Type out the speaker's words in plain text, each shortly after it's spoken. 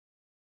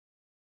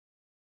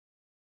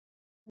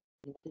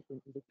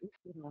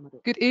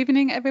Good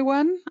evening,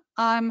 everyone.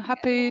 I'm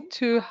happy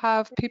to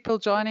have people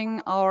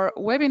joining our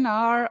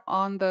webinar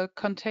on the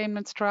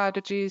containment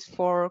strategies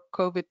for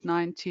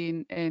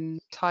COVID-19 in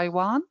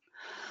Taiwan.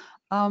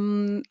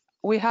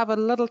 We have a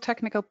little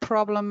technical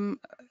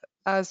problem.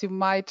 As you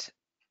might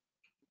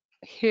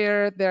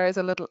hear, there is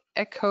a little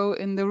echo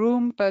in the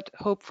room, but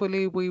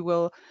hopefully we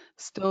will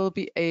still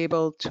be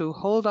able to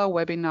hold our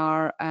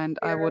webinar, and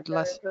I would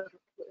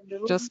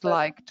just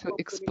like to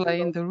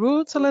explain the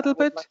rules a little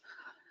bit.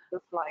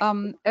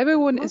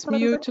 Everyone is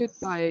muted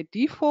by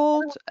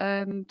default,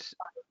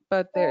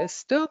 but there is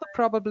still the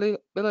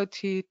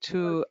probability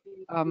to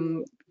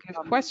give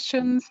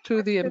questions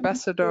to the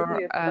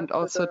ambassador and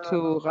also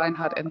to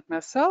Reinhard and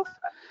myself.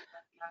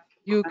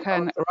 You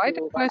can write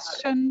a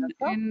question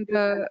in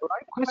the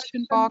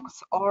question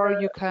box, or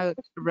you can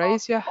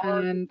raise your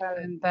hand,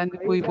 and then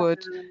we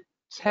would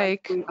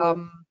take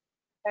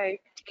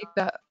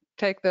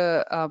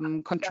the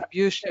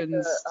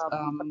contributions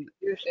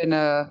in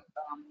a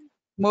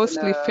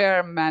mostly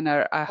fair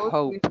manner, I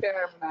hope.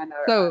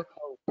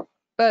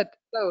 But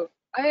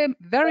I am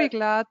very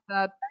glad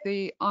that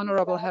the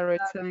Honorable Harry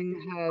Tseng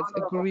has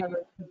agreed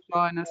to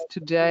join us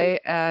today,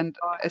 and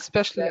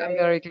especially I'm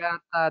very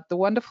glad that the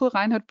wonderful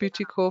Reinhard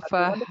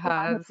Bütikofer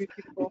has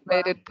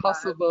made it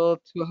possible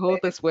to hold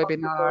this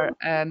webinar,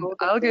 and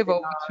I'll give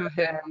over to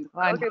him.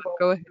 Reinhard,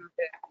 go ahead.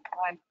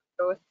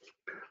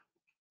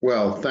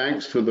 Well,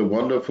 thanks to the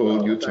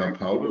wonderful Jutta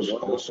Paulus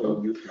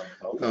also.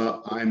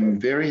 I'm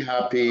very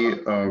happy,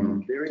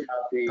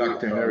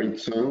 Dr. Harry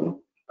Tseng,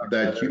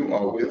 that you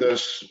are with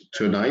us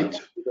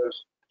tonight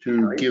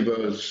to give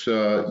us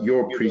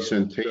your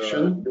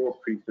presentation.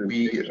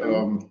 We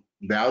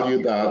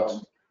value that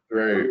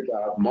very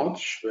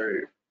much.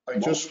 I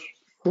just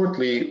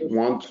shortly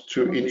want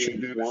to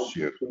introduce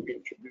you.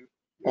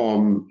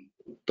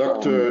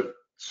 Dr.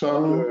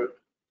 Tseng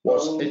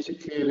was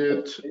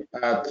educated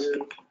at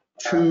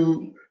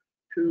two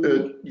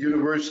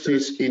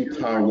universities in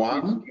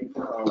Taiwan,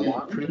 in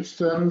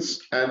Princeton,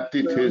 and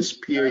did his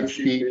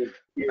PhD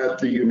at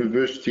the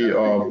University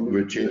of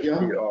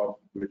Virginia.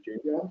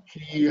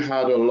 He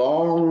had a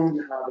long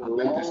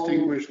and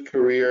distinguished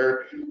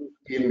career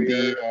in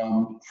the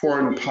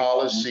foreign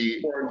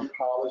policy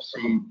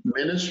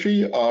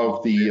ministry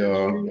of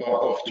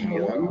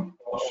Taiwan.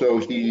 So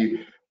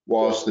he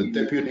was the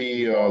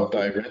deputy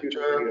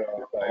director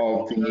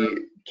of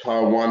the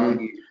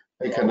Taiwan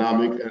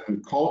Economic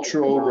and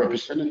Cultural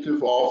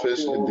Representative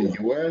Office in the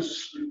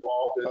U.S.,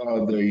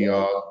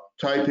 the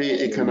Taipei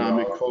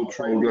Economic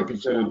Cultural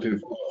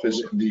Representative Office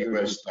in the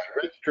U.S.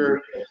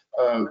 Director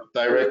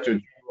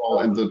General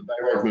in the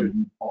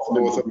Department of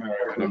North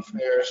American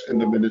Affairs in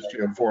the Ministry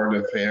of Foreign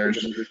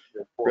Affairs,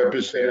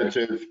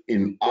 representative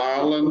in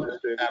Ireland,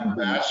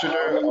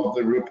 ambassador of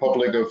the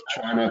Republic of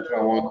China,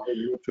 Taiwan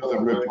to the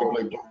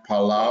Republic of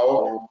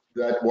Palau.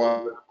 That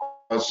was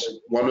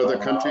one of the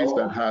countries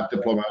that had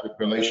diplomatic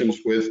relations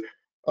with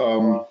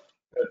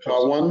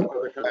Taiwan.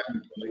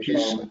 And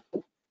his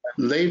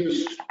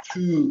latest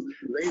two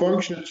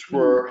functions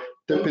were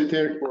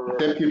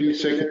Deputy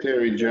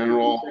Secretary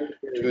General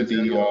to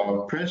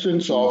the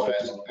President's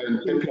Office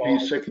and Deputy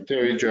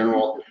Secretary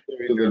General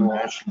to the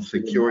National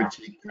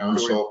Security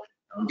Council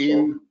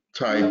in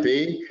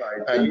Taipei.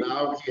 And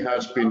now he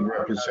has been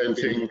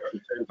representing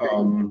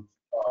Taiwan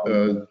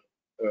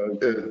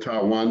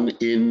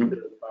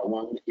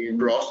in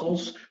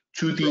Brussels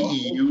to the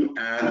EU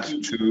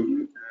and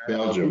to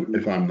Belgium,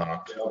 if I'm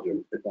not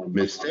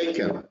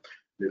mistaken.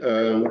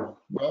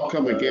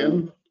 Welcome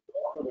again,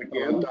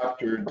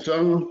 Dr.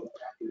 Tseng.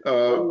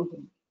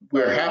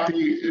 We're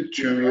happy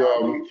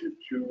to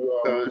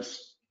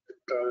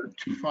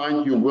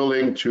find you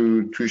willing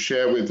to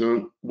share with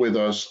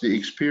us the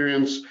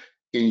experience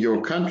in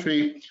your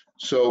country.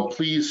 So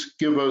please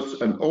give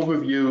us an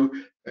overview,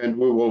 and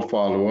we will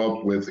follow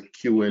up with a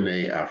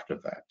Q&A after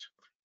that.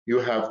 You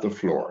have the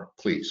floor,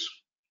 please.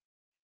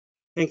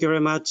 Thank you very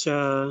much,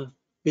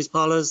 Ms.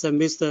 Paulus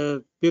and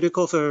Mr.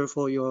 Bütikofer,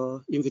 for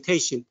your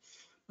invitation.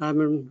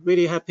 I'm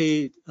really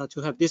happy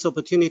to have this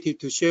opportunity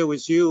to share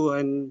with you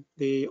and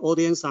the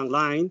audience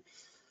online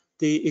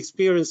the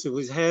experience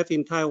we have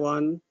in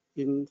Taiwan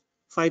in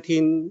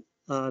fighting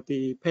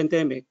the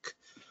pandemic.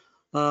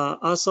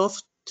 As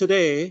of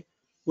today,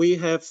 we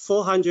have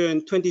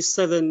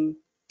 427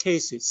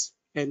 cases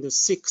and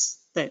 6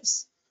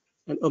 deaths,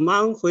 and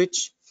among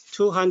which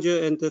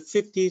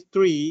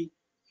 253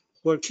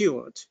 were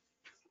cured.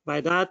 By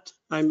that,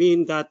 I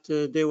mean that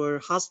they were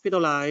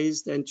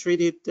hospitalized and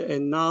treated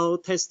and now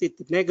tested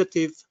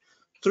negative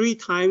 3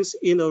 times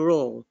in a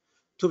row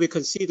to be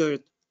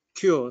considered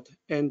cured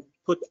and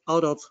put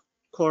out of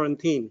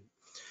quarantine.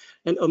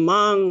 And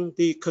among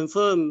the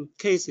confirmed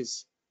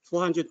cases,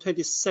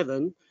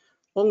 427,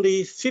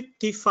 only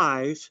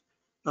 55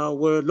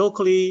 were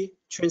locally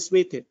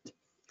transmitted,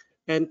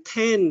 and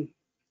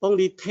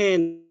only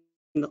 10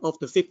 of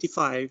the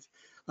 55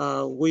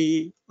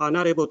 we are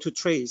not able to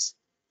trace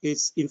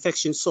its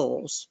infection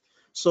source.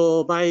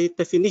 So by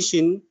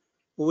definition,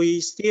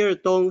 we still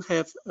don't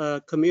have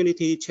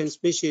community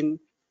transmission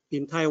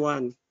in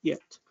Taiwan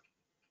yet.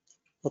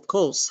 Of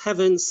course,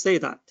 having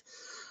said that,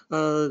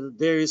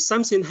 there is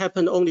something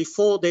happened only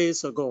 4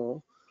 days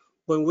ago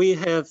when we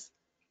have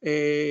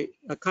a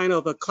kind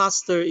of a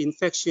cluster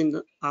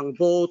infection on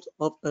board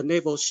of a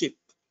naval ship.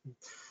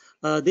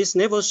 This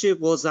naval ship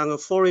was on a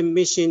foreign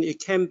mission. It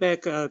came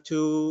back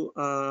to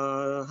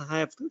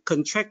have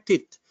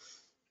contracted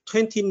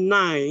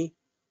 29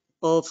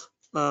 of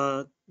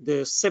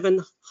the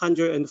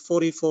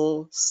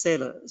 744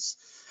 sailors.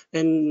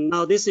 And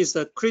now this is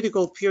a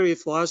critical period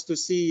for us to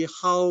see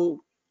how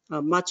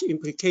much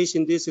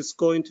implication this is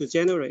going to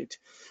generate.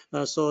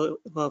 So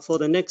for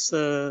the next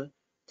 10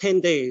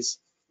 days,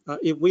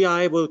 if we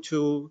are able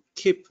to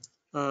keep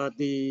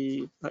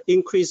the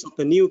increase of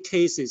the new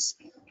cases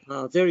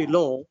very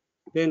low,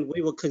 then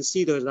we will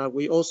consider that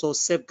we also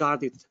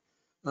safeguarded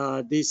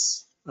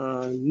this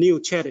new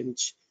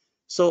challenge.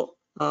 So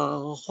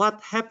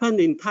what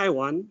happened in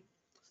Taiwan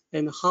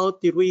and how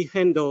did we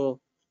handle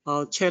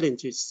our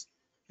challenges?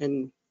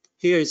 And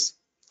here is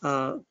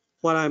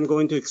what I'm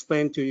going to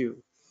explain to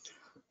you.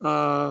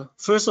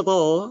 First of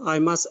all, I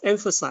must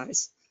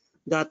emphasize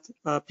that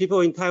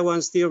people in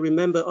Taiwan still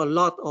remember a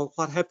lot of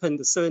what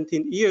happened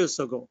 17 years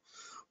ago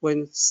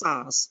when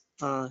SARS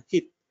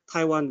hit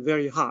Taiwan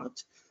very hard.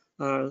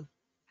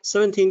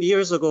 17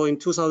 years ago in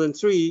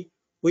 2003,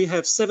 we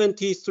have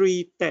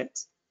 73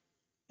 deaths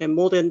and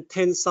more than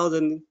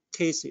 10,000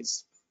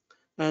 cases.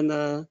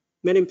 And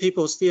many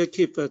people still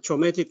keep a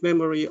traumatic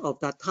memory of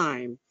that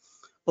time.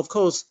 Of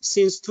course,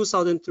 since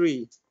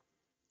 2003,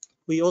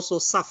 we also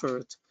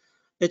suffered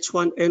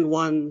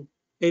H1N1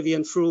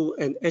 avian flu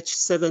and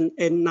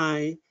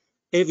H7N9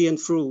 avian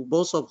flu,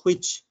 both of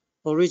which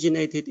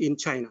originated in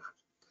China.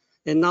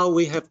 And now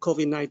we have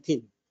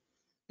COVID-19.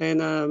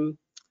 And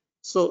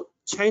so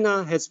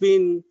China has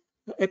been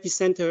the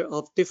epicenter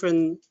of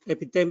different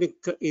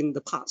epidemics in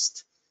the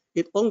past.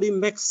 It only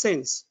makes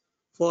sense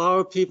for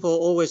our people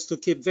always to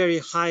keep very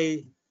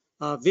high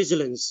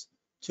vigilance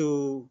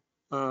to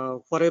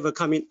whatever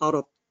coming out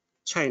of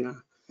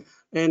China.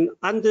 And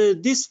under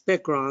this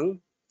background,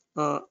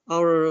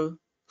 our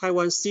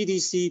Taiwan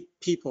CDC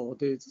people,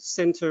 the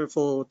Center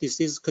for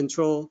Disease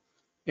Control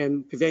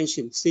and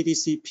Prevention,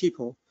 CDC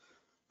people,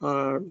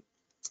 are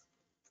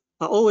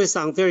always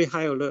on very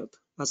high alert,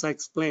 as I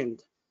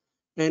explained.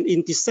 And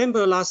in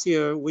December last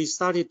year, we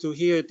started to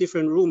hear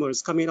different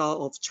rumors coming out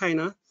of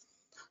China,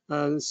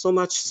 and so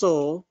much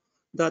so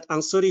that on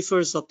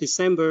 31st of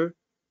December,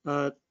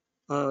 Taiwan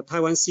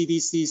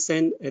CDC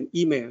sent an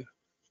email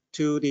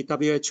to the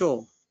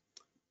WHO.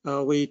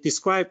 We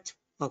described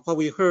what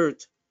we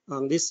heard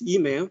on this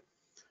email,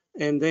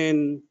 and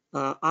then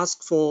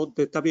asked for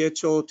the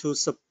WHO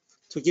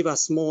to give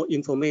us more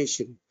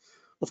information.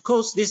 Of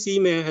course, this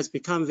email has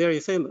become very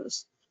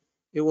famous.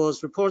 It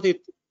was reported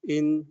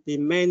in the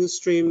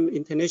mainstream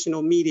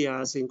international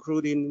medias,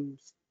 including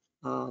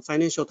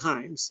Financial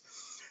Times.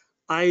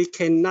 I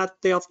cannot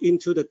delve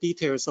into the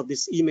details of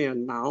this email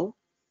now,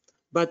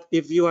 but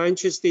if you are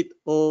interested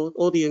or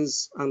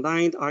audience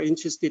online are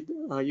interested,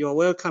 you are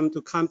welcome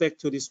to come back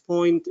to this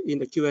point in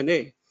the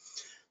Q&A.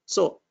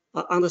 So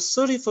on the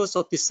 31st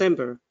of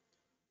December,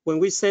 when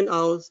we sent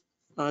out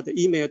the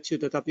email to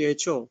the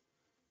WHO,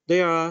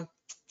 there are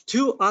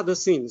two other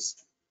things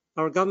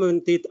our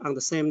government did on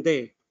the same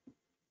day.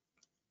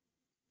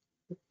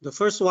 The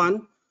first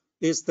one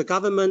is the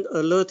government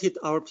alerted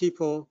our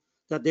people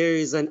that there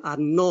is an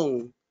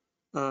unknown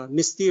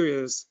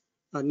mysterious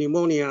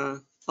pneumonia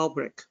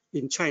outbreak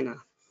in China.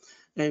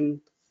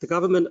 And the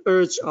government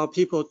urged our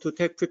people to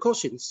take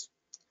precautions.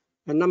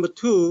 And number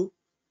two,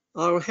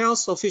 our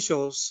health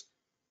officials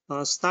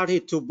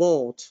started to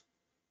board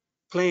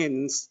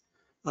planes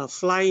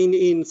flying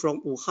in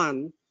from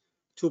Wuhan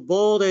to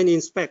board and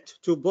inspect,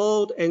 to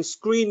board and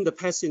screen the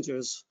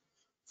passengers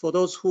for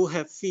those who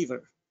have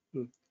fever.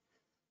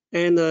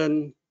 And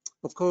then,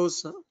 of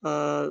course,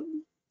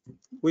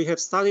 we have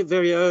started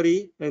very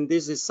early, and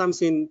this is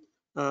something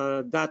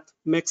that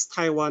makes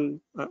Taiwan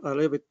a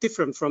little bit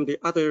different from the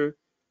other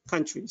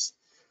countries.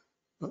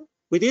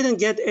 We didn't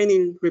get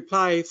any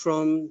reply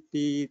from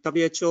the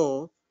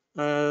WHO.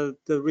 The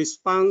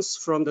response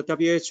from the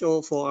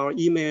WHO for our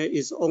email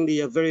is only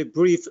a very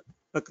brief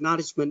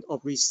acknowledgement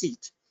of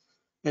receipt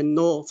and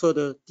no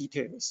further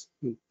details.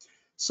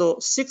 So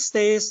 6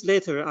 days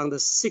later, on the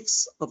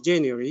 6th of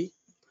January,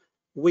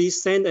 we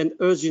sent an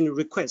urgent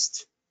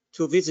request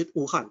to visit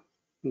Wuhan.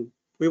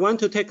 We want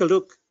to take a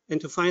look and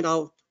to find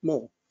out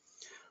more.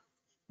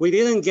 We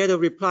didn't get a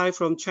reply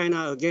from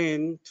China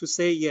again to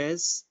say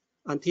yes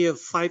until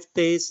 5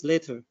 days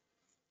later,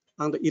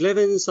 on the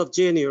 11th of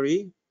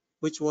January,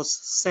 which was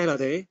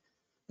Saturday,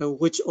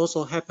 which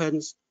also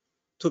happens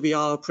to be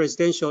our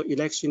presidential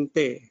election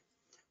day.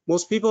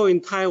 Most people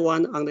in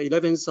Taiwan on the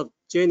 11th of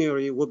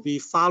January would be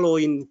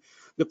following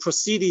the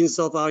proceedings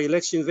of our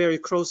election very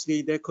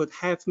closely. They could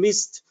have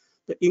missed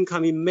the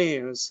incoming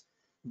mayors,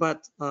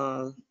 but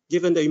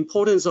given the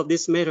importance of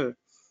this matter,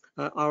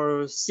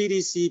 our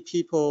CDC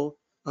people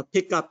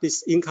picked up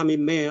this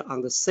incoming mayor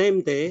on the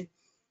same day.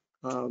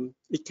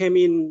 It came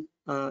in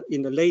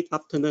in the late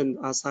afternoon,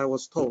 as I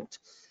was told.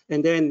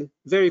 And then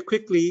very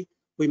quickly,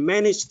 we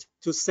managed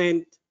to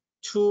send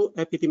 2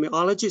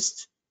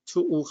 epidemiologists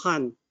to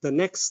Wuhan the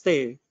next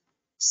day,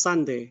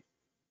 Sunday,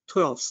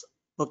 12th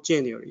of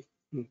January.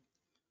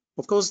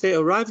 Of course, they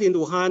arrived in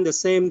Wuhan the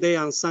same day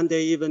on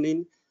Sunday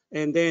evening,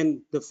 and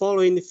then the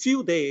following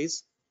few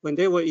days, when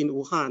they were in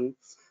Wuhan,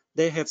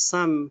 they have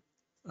some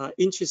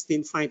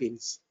interesting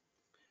findings.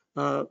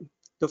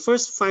 The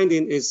first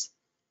finding is,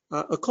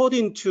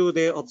 according to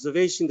their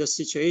observation, the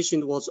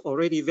situation was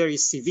already very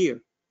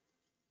severe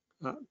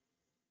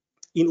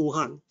in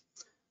Wuhan.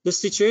 The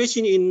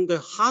situation in the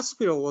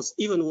hospital was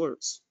even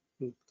worse.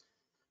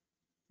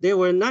 They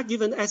were not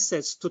given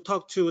access to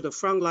talk to the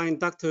frontline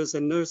doctors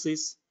and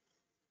nurses,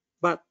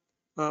 but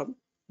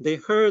they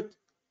heard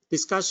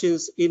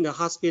discussions in the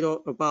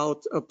hospital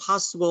about a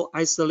possible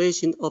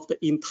isolation of the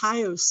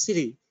entire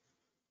city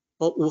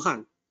of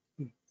Wuhan.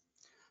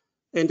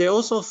 And they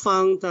also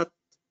found that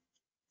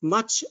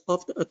much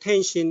of the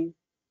attention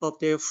of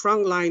their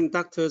frontline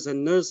doctors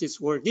and nurses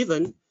were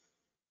given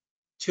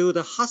to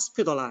the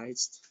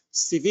hospitalized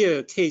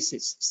severe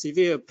cases,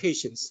 severe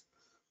patients.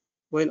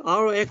 When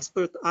our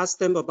expert asked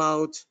them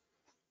about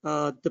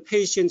the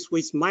patients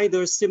with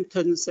milder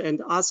symptoms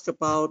and asked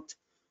about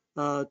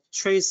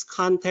trace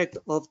contact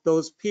of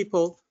those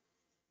people,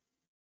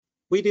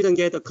 we didn't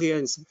get a clear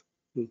answer.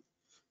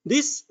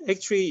 This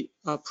actually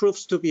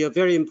proves to be a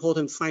very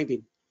important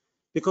finding,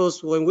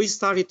 because when we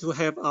started to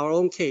have our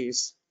own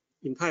case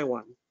in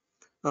Taiwan,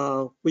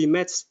 we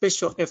made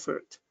special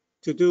effort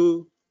to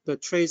do the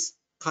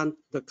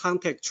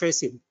contact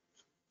tracing,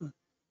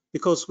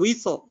 because we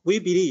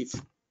believe,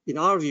 in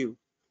our view,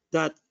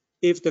 that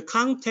if the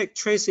contact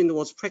tracing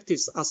was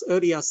practiced as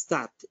early as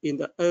that in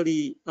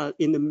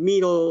the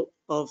middle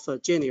of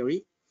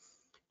January,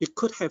 it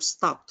could have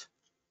stopped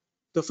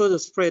the further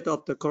spread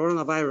of the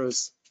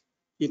coronavirus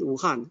in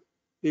Wuhan.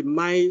 It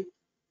might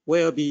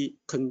well be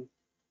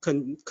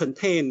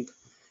contained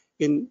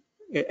in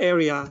an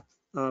area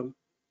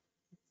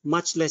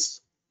much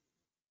less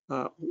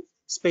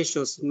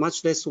spacious,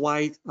 much less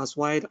wide as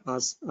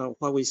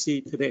what we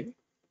see today.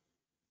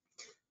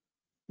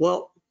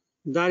 Well,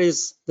 that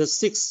is the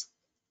 6th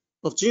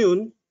of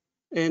June.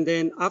 And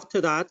then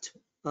after that,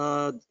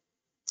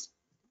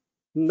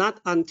 not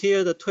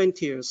until the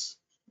 20th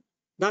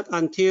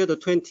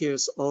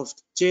of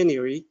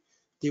January,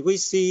 did we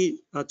see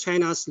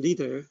China's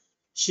leader,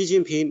 Xi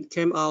Jinping,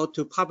 came out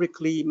to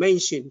publicly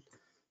mention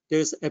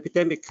there's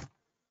epidemic.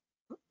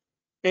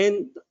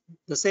 And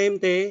the same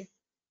day,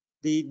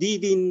 the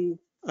leading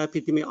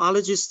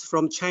epidemiologist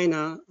from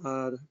China,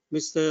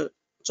 Mr.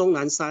 Zhong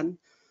Nanshan,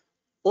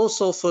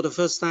 also for the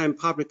first time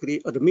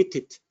publicly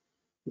admitted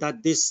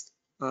that this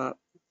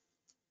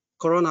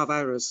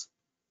coronavirus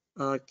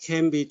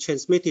can be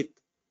transmitted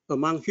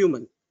among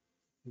humans.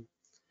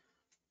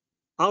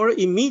 Our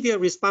immediate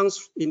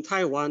response in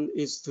Taiwan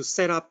is to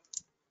set up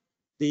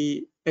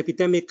the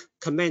epidemic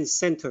command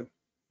center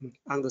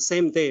on the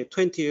same day,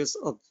 20th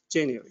of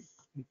January.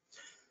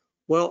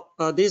 Well,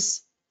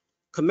 this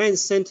command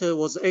center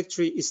was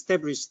actually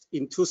established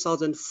in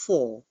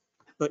 2004,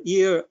 a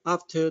year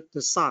after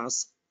the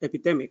SARS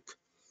epidemic.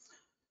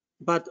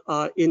 But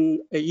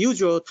in a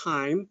usual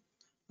time,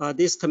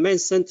 this command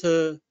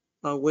center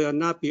will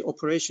not be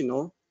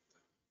operational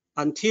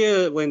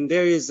until when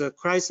there is a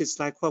crisis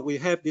like what we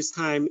have this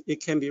time.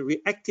 It can be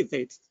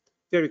reactivated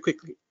very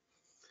quickly.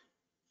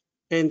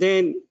 And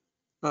then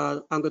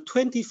on the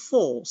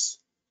 24th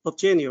of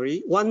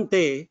January, one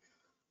day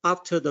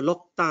after the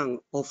lockdown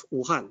of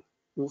Wuhan,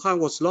 Wuhan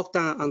was locked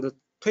down on the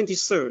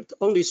 23rd,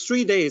 only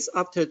 3 days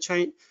after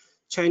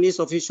Chinese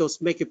officials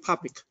make it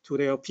public to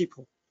their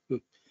people.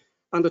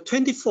 On the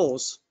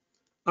 24th,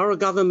 our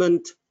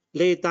government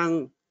laid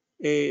down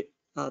a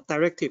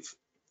directive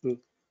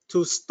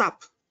to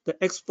stop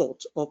the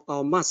export of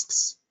our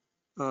masks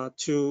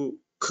to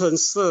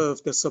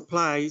conserve the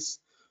supplies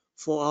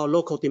for our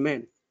local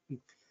demand.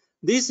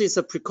 This is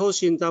a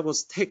precaution that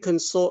was taken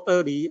so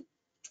early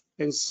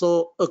and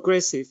so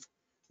aggressive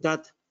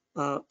that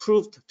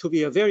proved to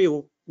be a very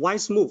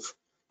wise move.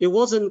 It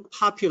wasn't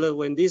popular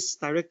when this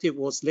directive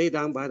was laid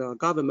down by the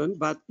government,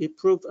 but it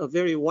proved a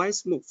very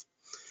wise move.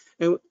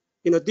 And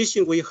in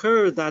addition, we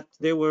heard that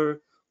there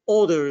were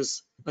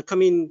orders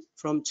coming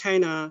from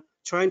China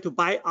trying to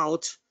buy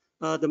out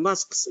the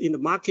masks in the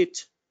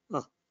market.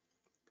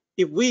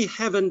 If we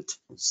haven't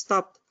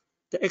stopped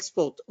the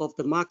export of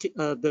the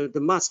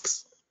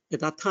masks at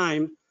that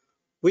time,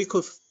 we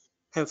could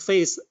have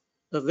faced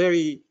a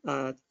very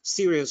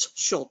serious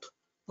short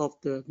of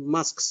the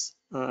masks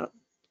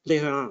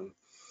later on.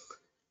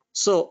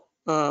 So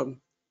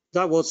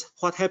that was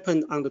what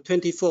happened on the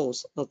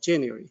 24th of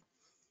January.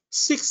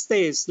 6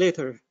 days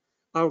later,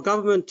 our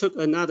government took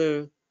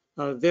another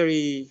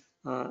very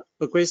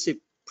aggressive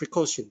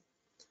precaution.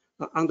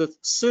 On the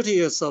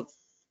 30th of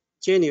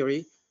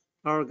January,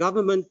 our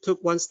government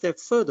took one step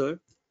further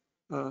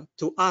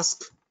to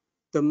ask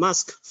the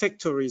mask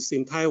factories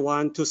in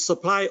Taiwan to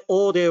supply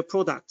all their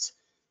products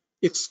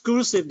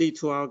exclusively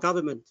to our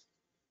government.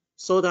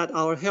 so that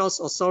our health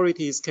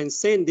authorities can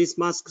send these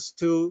masks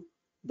to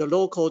the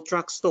local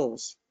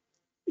drugstores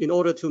in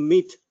order to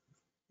meet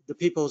the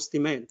people's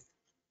demand.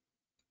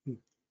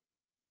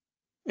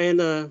 And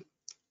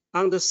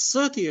on the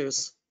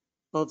 30th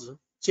of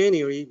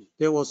January,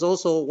 there was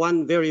also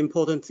one very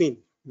important thing,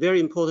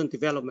 very important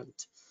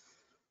development.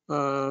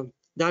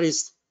 That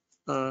is,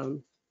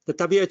 the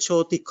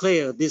WHO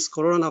declared this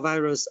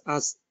coronavirus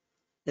as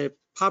a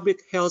public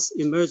health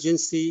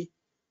emergency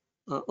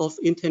of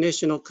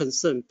international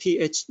concern,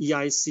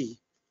 PHEIC.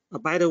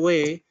 By the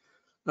way,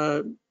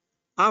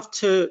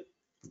 after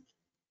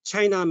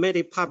China made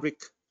it public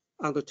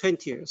on the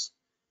 20th,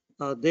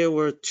 there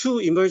were 2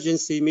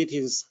 emergency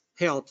meetings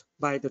held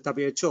by the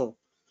WHO.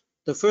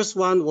 The first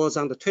one was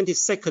on the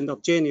 22nd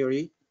of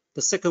January.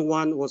 The second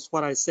one was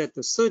what I said,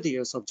 the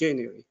 30th of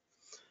January.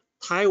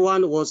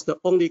 Taiwan was the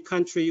only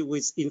country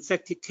with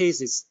infected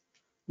cases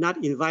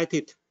not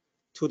invited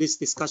to this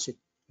discussion.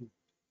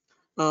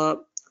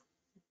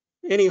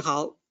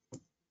 Anyhow,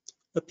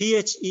 the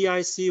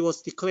PHEIC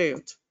was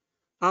declared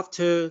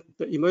after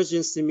the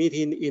emergency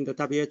meeting in the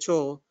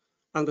WHO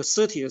on the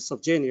 30th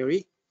of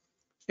January.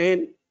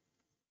 And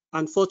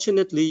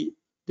unfortunately,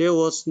 there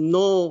was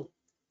no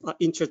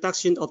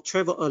introduction of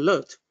travel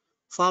alert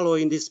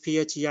following this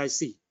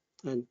PHEIC.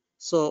 And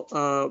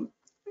so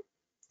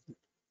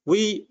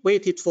we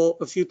waited for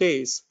a few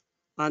days.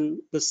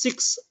 On the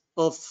 6th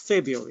of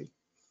February,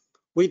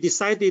 we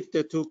decided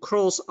to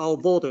close our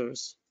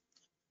borders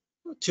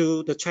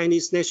to the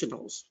Chinese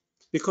nationals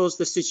because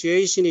the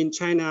situation in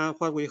China,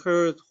 what we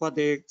heard, what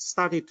they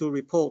started to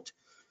report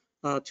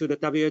to the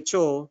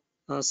WHO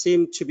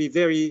seemed to be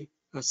very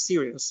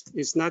serious.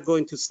 It's not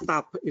going to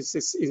stop.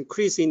 It's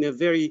increasing in a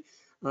very,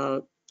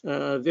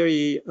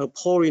 very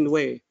appalling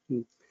way.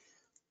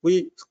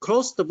 We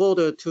closed the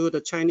border to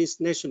the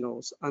Chinese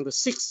nationals on the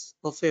 6th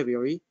of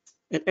February.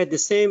 And at the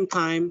same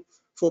time,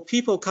 for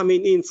people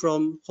coming in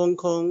from Hong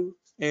Kong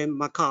and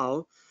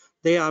Macau,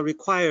 they are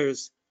required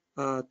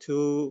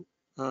to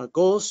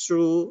go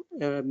through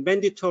a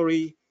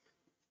mandatory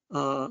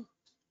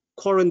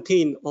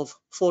quarantine of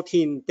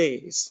 14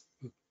 days.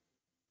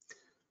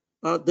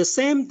 The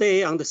same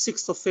day, on the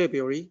 6th of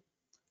February,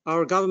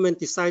 our government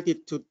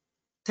decided to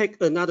take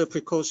another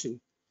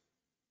precaution.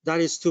 That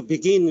is to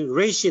begin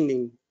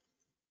rationing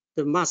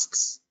the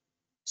masks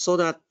so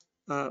that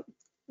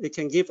they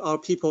can give our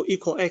people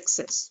equal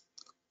access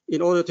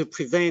in order to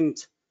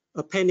prevent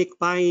a panic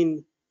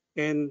buying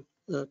and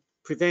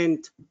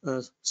prevent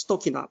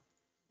stocking up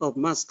of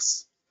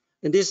masks.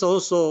 And this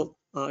also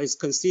is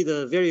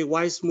considered a very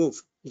wise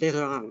move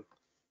later on.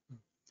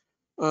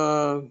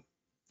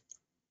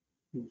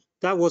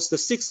 That was the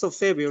 6th of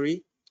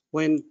February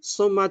when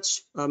so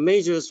much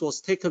measures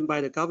was taken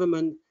by the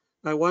government.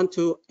 I want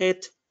to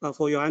add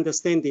for your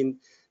understanding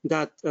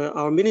that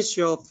our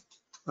Ministry of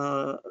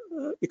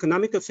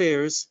Economic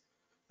Affairs,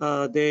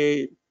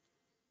 they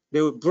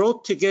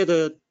brought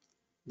together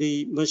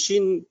the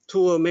machine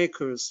tool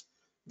makers,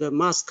 the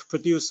mask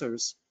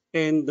producers,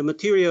 and the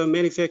material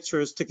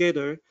manufacturers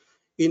together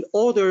in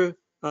order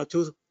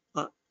to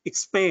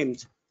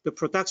expand the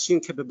production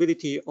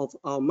capability of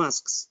our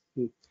masks.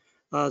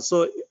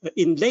 So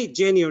in late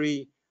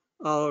January,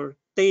 our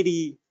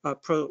daily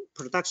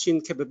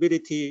production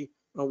capability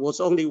was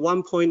only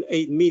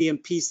 1.8 million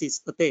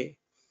pieces a day.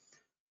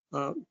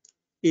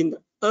 In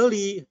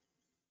early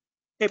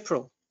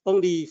April,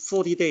 only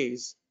 40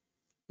 days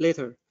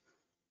later,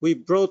 we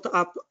brought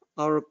up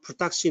our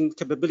production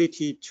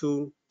capability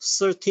to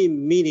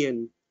 13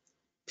 million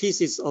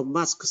pieces of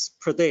masks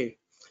per day.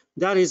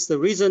 That is the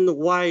reason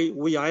why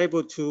we are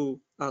able to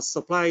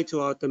supply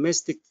to our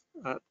domestic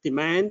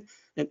demand.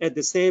 And at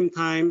the same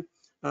time,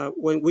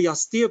 when we are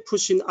still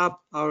pushing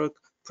up our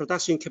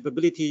production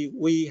capability,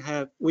 we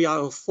are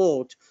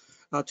afford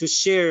to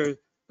share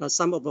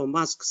some of our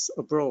masks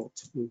abroad.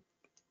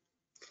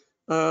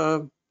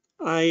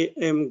 I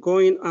am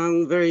going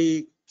on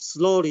very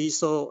slowly,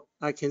 so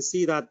I can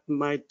see that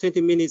my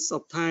 20 minutes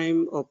of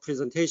time of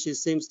presentation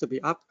seems to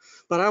be up.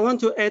 But I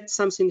want to add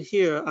something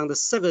here on the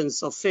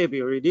 7th of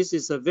February. This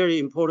is a very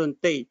important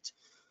date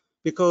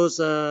because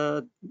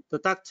the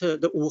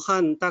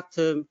Wuhan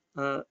doctor,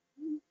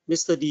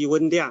 Mr. Li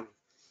Wenliang,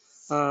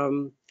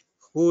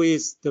 who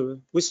is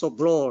the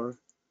whistleblower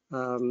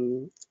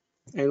and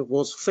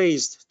was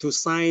faced to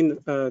sign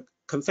a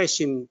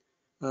confession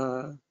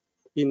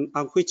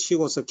on which he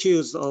was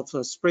accused of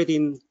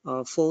spreading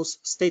a false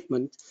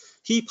statement.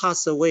 He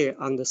passed away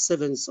on the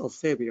 7th of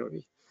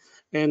February.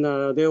 And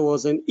there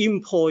was an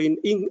inflow,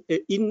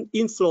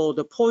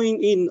 the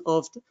pouring in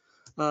of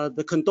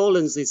the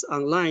condolences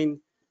online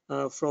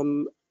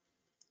from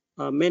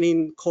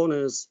many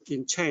corners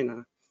in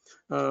China.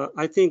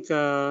 I think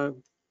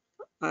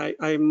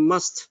I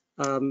must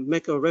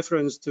make a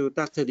reference to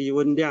Dr. Li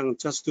Wenliang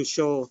just to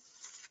show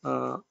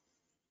a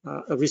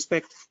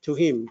respect to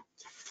him.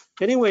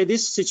 Anyway,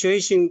 this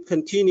situation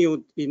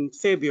continued in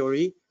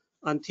February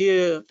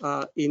until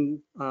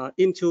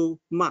into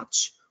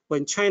March,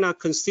 when China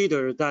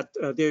considered that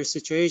their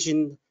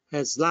situation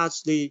has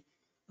largely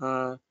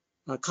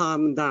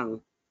calmed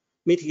down.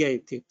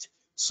 mitigated.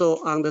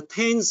 So on the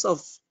 10th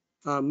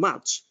of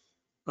March,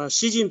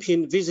 Xi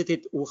Jinping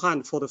visited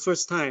Wuhan for the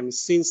first time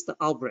since the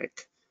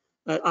outbreak,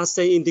 as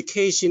an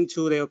indication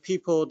to their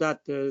people that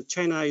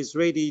China is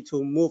ready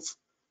to move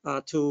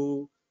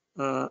to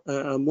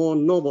a more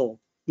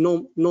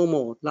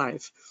normal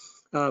life.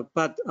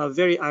 But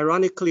very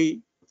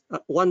ironically,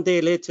 one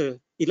day later,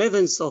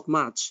 11th of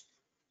March,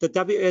 the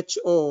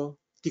WHO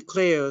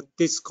declared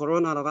this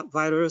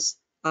coronavirus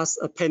as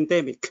a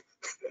pandemic.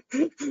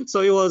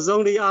 So it was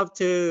only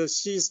after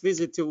Xi's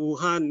visit to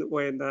Wuhan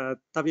when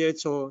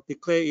WHO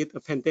declared it a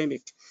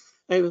pandemic.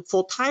 And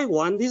for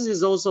Taiwan, this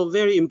is also a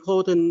very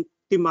important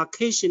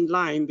demarcation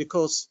line,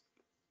 because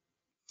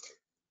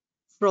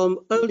from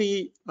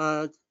early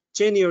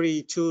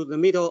January to the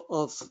middle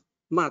of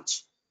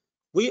March,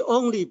 we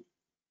only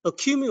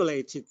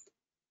accumulated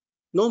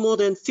no more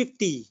than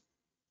 50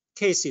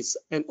 cases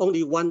and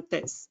only 1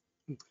 death.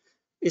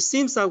 It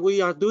seems that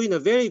we are doing a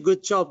very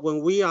good job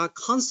when we are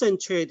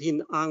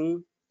concentrating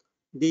on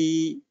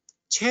the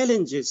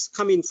challenges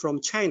coming from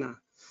China.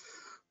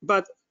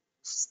 But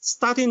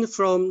starting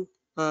from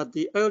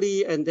the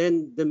early and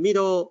then the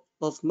middle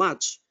of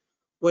March,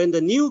 when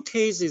the new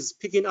case is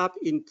picking up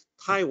in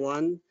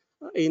Taiwan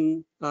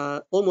in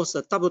almost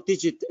a double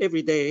digit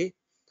every day,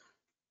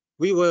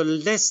 we were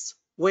less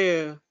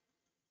well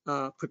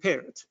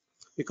prepared,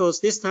 because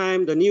this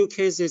time the new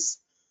cases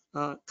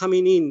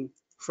coming in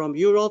from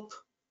Europe,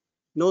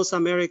 North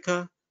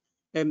America,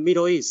 and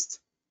Middle East.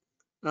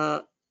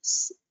 No,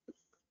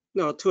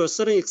 to a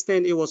certain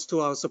extent, it was to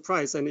our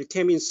surprise, and it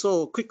came in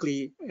so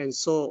quickly and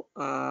so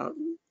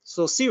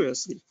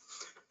seriously.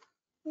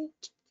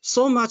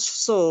 So much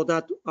so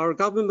that our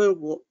government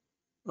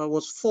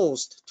was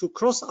forced to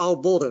cross our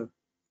border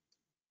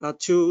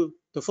to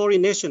the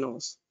foreign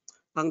nationals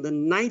on the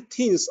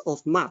 19th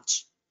of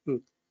March.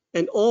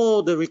 And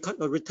all the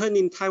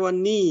returning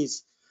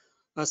Taiwanese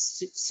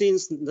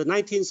since the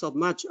 19th of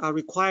March are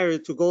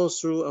required to go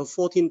through a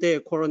 14-day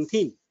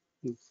quarantine.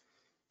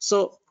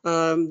 So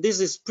this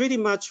is pretty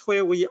much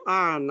where we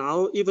are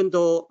now, even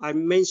though I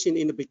mentioned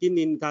in the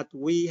beginning that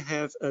we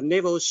have a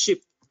naval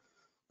ship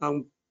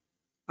on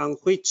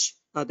which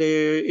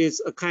there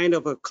is a kind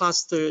of a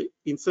cluster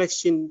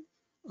infection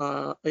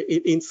of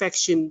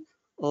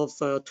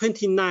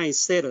 29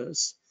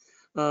 sailors.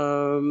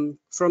 From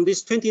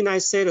these 29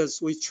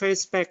 sailors, we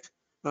trace back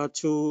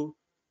to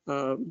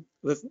a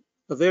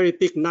very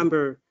big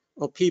number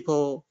of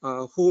people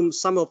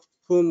some of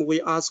whom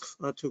we asked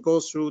to go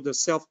through the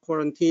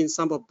self-quarantine.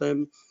 Some of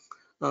them,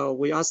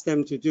 we asked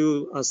them to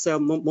do a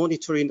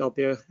self-monitoring of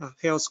their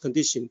health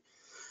condition.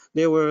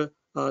 There were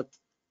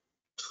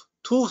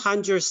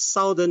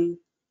 200,000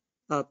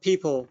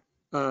 people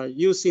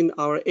using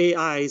our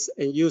AIs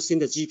and using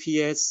the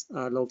GPS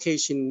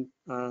location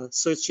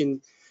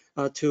searching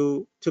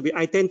to be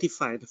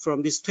identified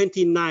from these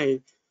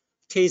 29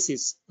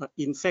 cases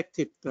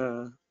infected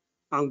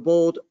on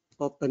board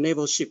of the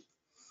naval ship.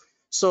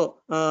 So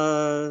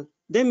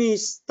let me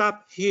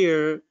stop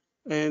here,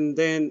 and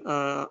then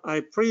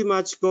I pretty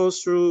much go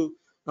through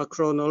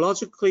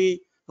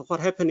chronologically what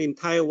happened in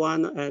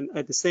Taiwan, and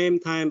at the same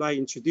time I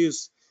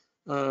introduce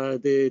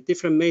the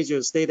different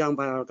measures laid down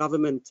by our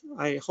government.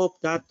 I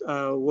hope that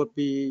would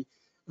be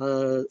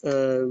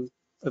a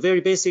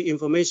very basic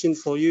information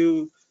for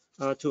you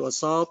to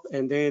absorb,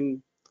 and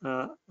then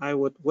I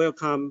would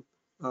welcome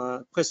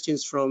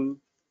questions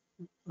from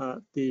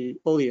the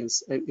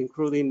audience, and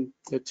including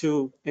the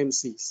two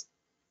MCs.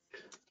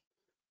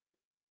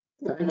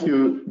 Thank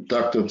you,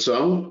 Dr.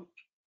 Tseng,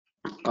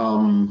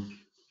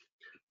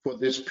 for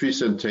this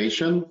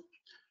presentation.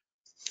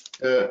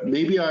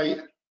 Maybe I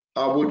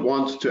would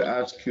want to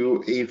ask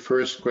you a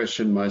first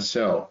question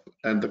myself,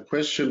 and the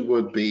question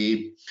would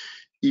be,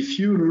 if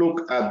you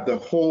look at the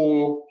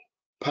whole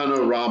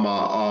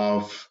panorama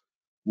of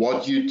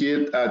what you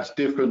did at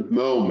different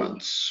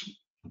moments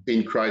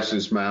in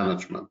crisis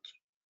management,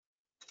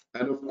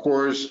 and of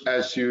course,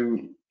 as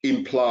you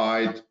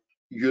implied,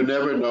 you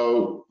never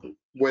know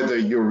whether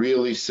you're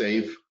really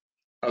safe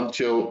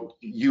until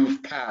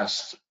you've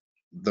passed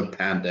the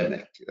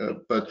pandemic.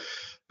 But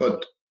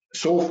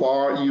so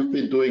far, you've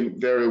been doing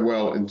very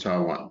well in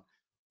Taiwan.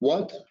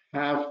 What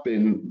have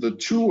been the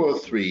 2 or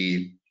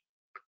 3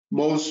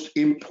 most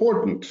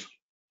important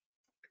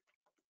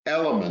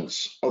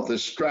elements of the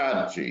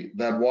strategy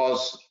that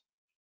was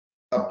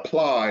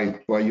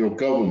applied by your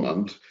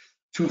government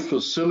to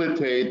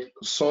facilitate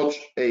such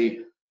a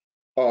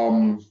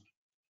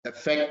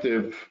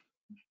effective,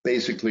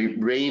 basically,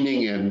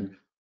 reining in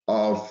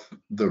of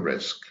the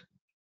risk?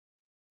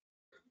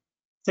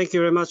 Thank you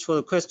very much for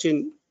the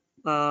question.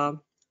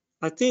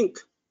 I think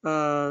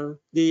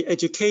the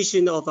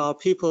education of our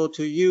people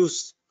to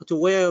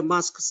wear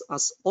masks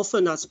as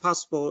often as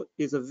possible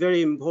is a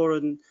very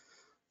important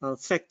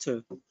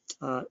factor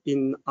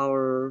in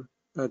our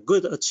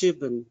good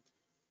achievement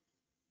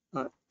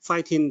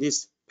fighting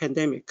this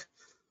pandemic.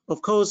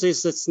 Of course,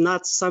 it's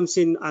not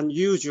something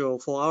unusual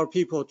for our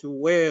people to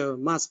wear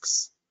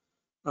masks,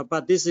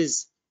 but this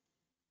is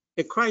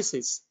a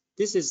crisis,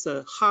 this is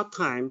a hard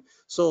time.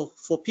 So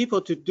for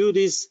people to do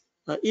this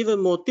even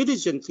more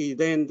diligently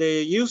than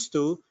they used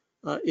to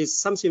is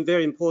something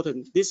very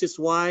important. This is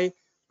why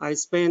I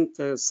spent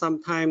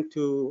some time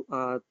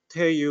to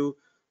tell you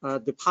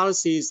the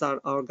policies that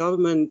our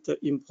government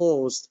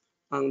imposed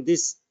on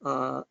this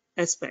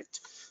aspect.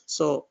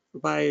 So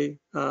by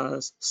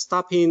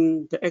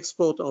stopping the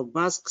export of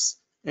masks,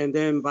 and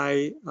then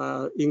by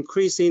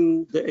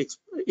increasing the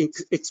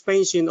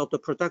expansion of the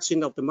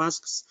production of the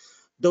masks,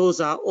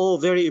 those are all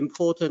very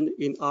important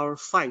in our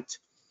fight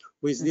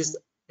with this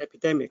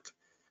epidemic.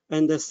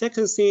 And the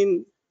second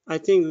thing, I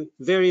think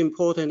very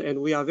important,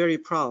 and we are very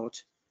proud,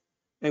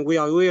 and we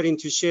are willing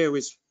to share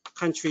with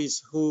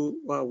countries who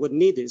would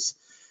need this,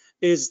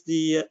 is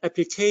the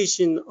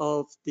application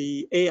of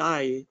the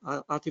AI,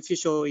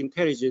 artificial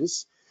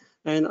intelligence.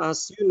 And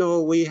as you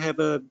know, we have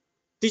a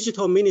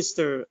digital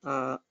minister,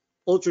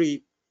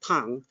 Audrey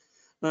Tang,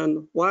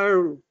 and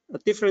while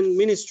different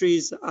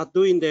ministries are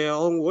doing their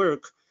own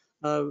work,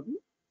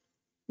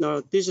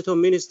 Digital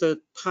Minister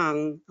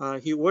Tang,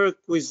 he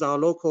worked with our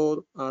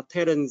local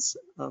talents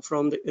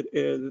from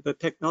the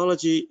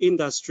technology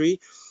industry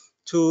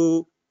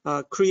to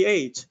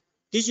create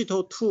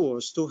digital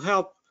tools to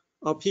help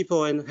our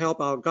people and help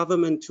our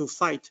government to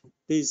fight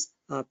this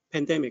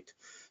pandemic.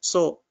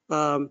 So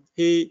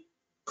he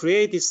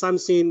created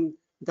something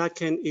that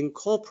can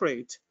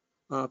incorporate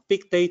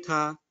big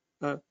data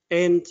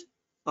and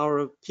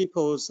our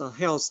people's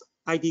health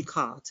ID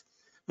card,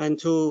 and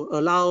to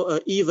allow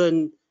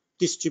even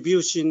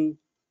distribution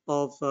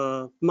of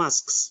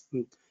masks.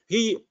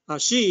 She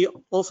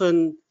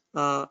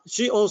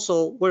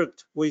also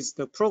worked with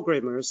the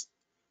programmers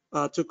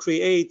to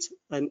create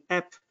an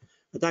app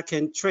that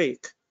can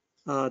track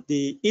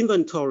the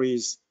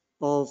inventories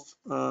of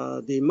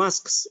the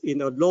masks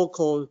in a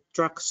local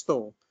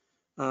drugstore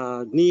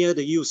near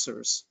the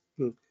users.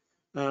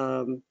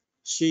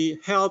 She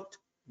helped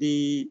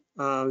the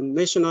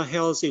National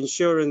Health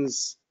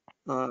Insurance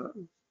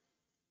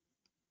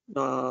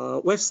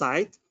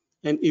website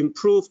and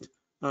improved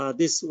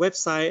this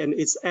website and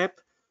its app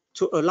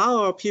to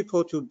allow our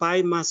people to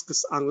buy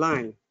masks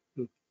online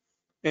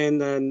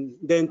and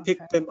then pick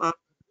them up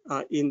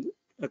in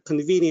a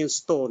convenience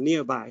store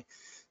nearby.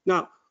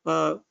 Now,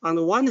 on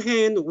the one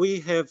hand, we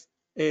have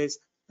a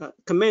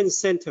command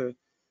center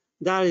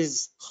that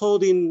is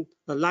holding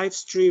a live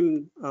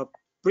stream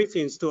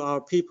briefings to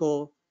our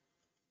people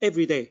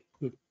every day,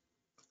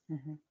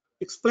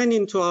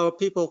 explaining to our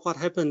people what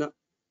happened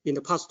in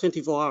the past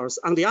 24 hours.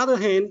 On the other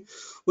hand,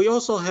 we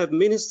also have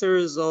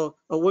ministers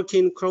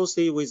working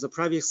closely with the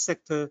private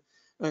sector,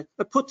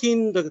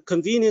 putting the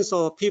convenience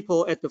of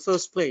people at the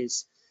first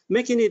place,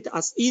 making it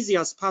as easy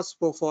as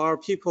possible for our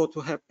people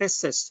to have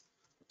access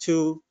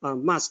to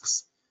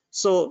masks.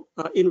 So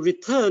in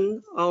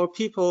return, our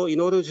people, in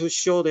order to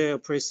show their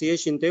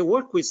appreciation, they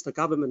work with the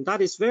government.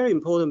 That is very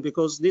important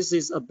because this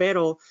is a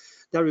battle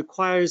that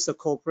requires a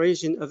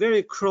cooperation, a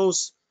very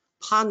close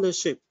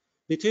partnership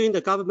between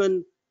the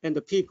government and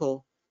the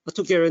people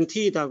to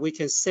guarantee that we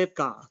can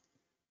safeguard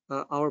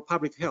our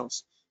public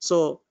health.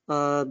 So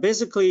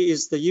basically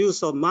it's the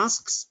use of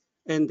masks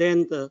and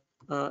then the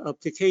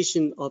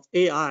application of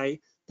AI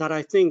that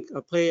I think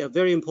play a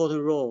very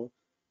important role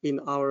in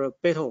our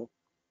battle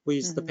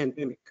with the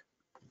pandemic.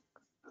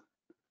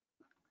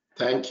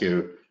 Thank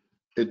you.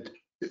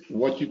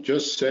 What you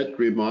just said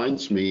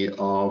reminds me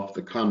of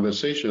the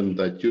conversation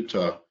that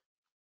Jutta,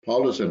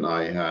 Paulus and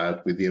I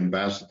had with the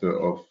ambassador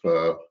of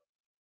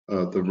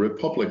the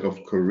Republic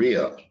of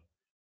Korea.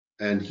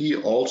 And he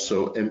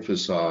also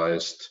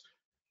emphasized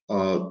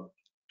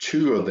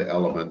two of the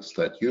elements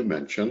that you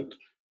mentioned,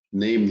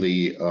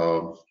 namely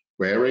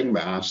wearing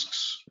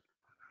masks.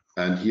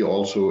 And he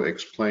also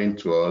explained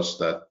to us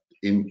that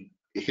in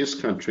his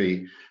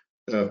country,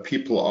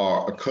 people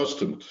are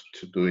accustomed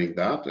to doing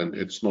that, and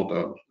it's not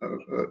a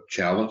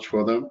challenge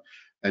for them.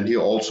 And he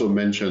also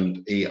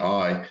mentioned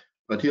AI,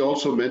 but he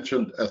also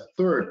mentioned a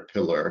third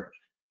pillar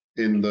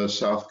in the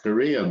South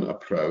Korean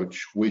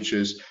approach, which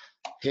is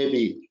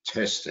heavy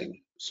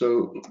testing.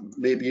 So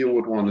maybe you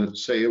would want to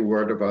say a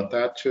word about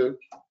that too?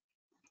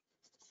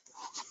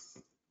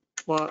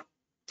 Well,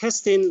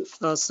 testing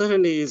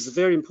certainly is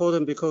very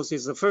important because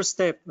it's the first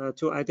step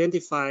to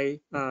identify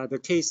the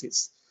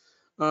cases.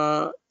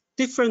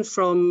 Different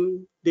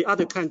from the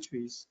other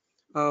countries,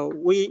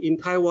 we in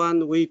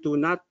Taiwan, we do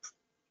not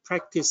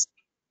practice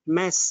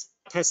mass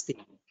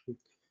testing.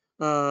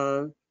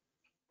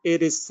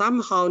 It is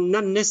somehow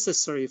not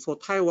necessary for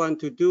Taiwan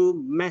to do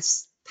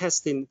mass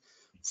testing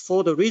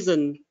for the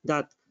reason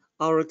that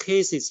our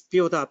cases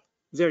build up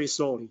very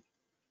slowly.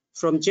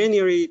 From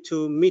January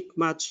to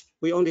mid-March,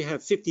 we only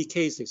have 50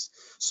 cases.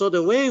 So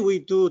the way we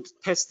do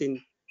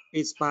testing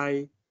is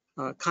by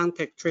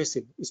contact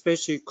tracing,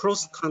 especially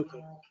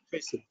cross-contact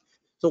tracing.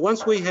 So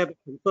once we have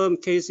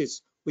confirmed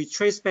cases, we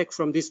trace back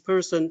from this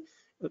person.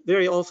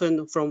 Very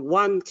often from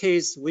one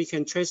case, we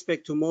can trace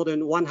back to more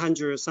than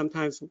 100,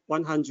 sometimes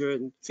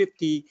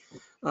 150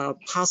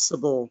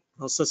 possible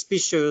or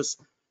suspicious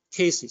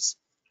cases.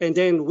 And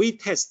then we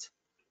test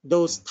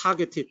those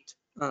targeted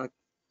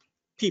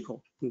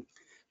people,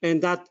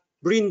 and that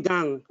bring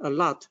down a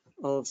lot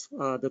of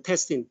the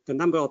testing, the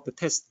number of the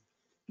tests.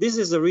 This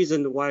is the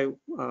reason why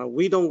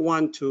we don't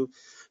want to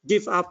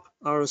give up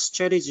our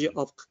strategy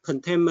of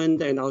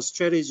containment and our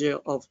strategy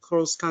of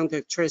close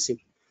contact tracing,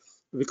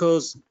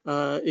 because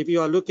if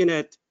you are looking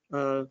at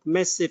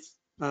massive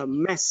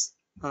mass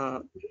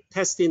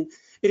testing,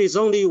 it is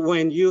only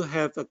when you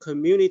have a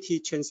community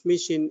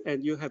transmission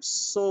and you have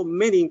so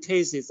many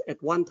cases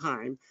at one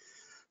time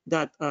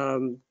that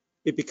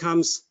it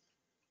becomes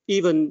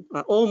even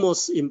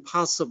almost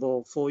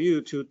impossible for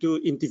you to do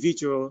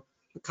individual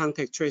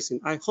contact tracing.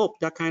 I hope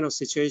that kind of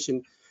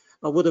situation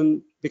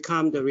wouldn't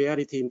become the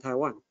reality in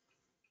Taiwan.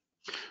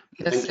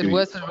 Yes, it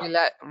was a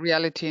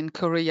reality in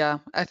Korea.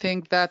 I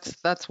think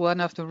that's one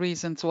of the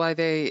reasons why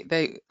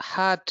they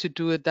had to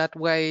do it that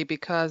way,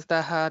 because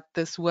they had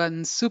this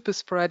one super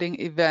spreading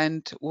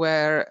event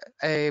where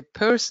a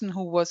person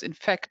who was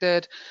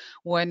infected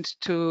went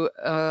to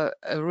a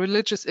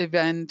religious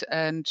event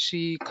and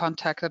she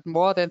contacted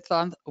more than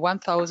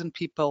 1,000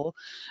 people,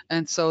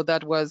 and so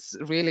that was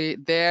really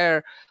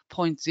their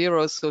point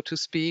zero, so to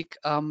speak.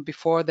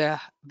 Before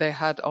they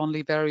had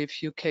only very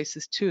few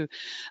cases too.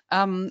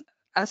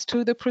 As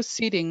to the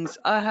proceedings,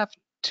 I have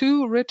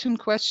 2 written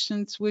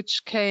questions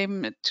which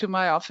came to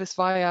my office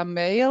via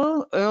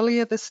mail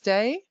earlier this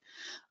day.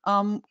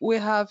 We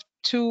have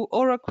 2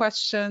 oral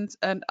questions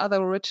and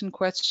other written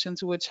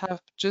questions which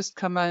have just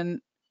come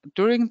in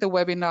during the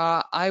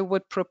webinar. I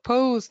would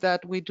propose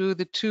that we do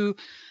the 2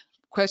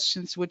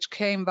 questions which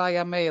came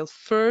via mail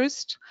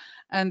first,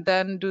 and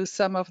then do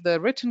some of the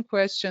written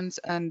questions,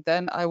 and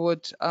then I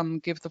would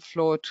give the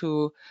floor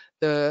to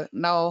the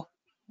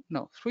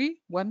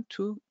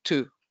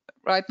two.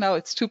 Right now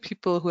it's 2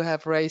 people who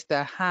have raised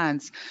their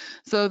hands.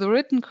 So the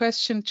written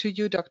question to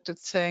you, Dr.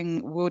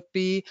 Tseng, would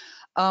be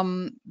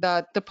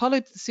that the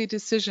policy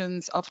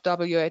decisions of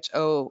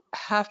WHO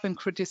have been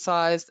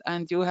criticized,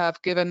 and you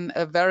have given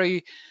a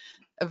very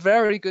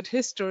good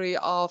history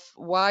of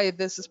why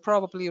this is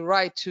probably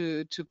right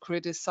to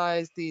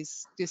criticize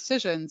these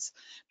decisions.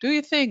 Do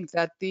you think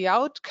that the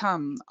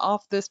outcome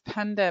of this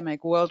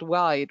pandemic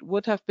worldwide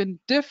would have been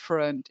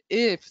different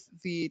if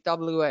the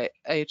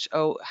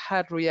WHO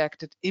had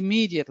reacted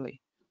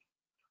immediately?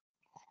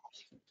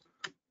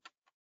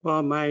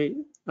 Well, my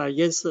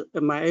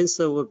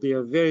answer would be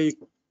a very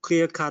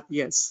clear-cut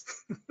yes.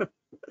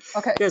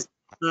 Okay. Yes,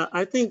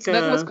 I think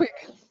that was quick.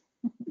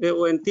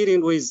 When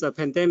dealing with a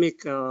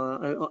pandemic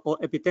or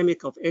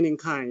epidemic of any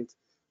kind,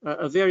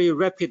 a very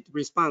rapid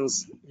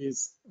response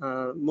is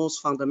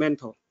most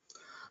fundamental.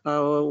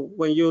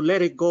 When you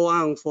let it go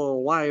on for a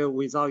while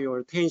without your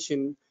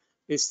attention,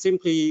 it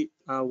simply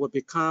will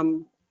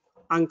become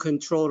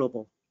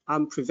uncontrollable,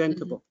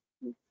 unpreventable.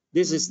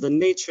 This is the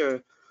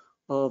nature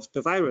of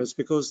the virus,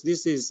 because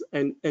this is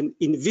an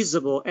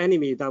invisible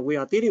enemy that we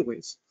are dealing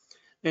with.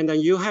 And then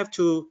you have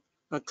to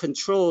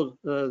control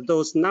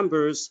those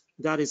numbers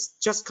that is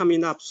just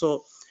coming up.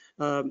 So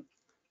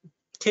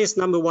case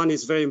number 1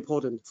 is very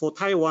important. For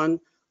Taiwan,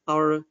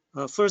 our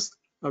first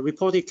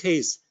reported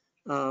case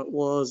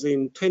was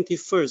in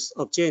 21st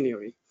of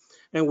January.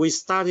 And we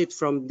started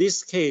from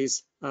this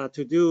case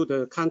to do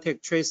the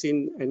contact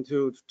tracing and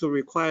to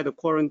require the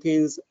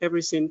quarantines,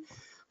 everything.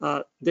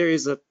 There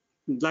is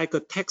like a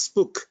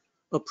textbook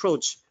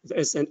approach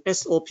as an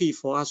SOP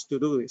for us to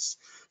do this.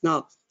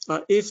 Now,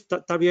 if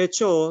the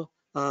WHO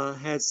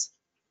has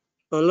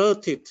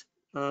alerted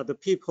the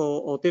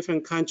people or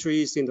different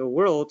countries in the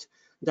world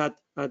that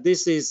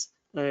this is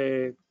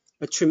a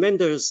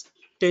tremendous,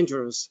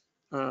 dangerous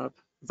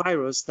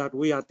virus that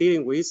we are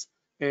dealing with,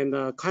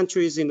 and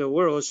countries in the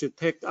world should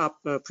take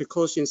up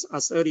precautions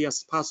as early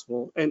as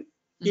possible. And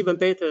even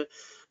better,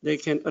 they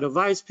can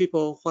advise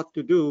people what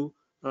to do,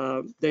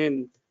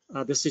 then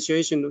the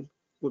situation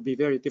would be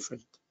very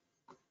different.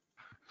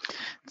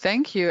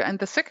 Thank you. And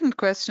the second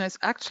question is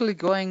actually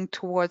going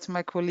towards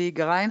my colleague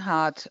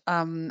Reinhard,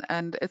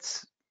 and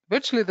it's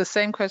virtually the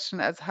same question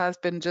as has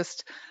been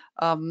just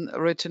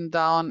written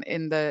down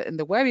in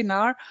the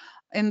webinar.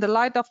 In the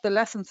light of the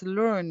lessons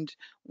learned,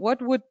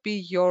 what would be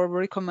your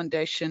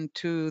recommendation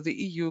to the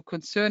EU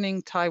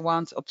concerning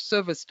Taiwan's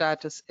observer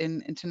status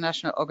in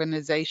international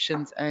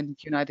organizations and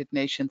United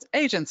Nations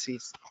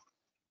agencies?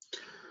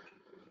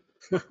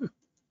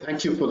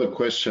 Thank you for the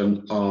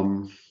question.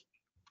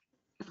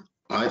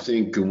 I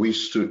think we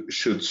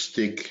should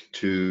stick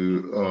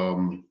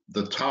to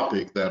the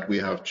topic that we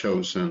have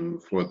chosen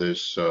for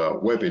this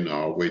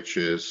webinar, which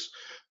is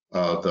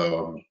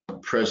the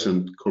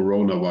present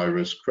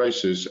coronavirus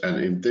crisis.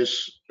 And in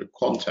this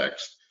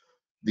context,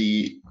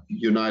 the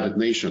United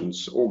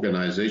Nations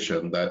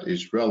organization that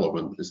is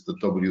relevant is the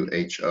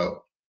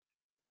WHO.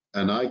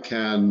 And I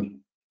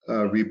can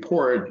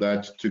report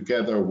that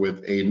together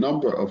with a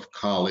number of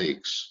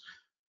colleagues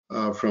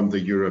from the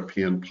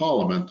European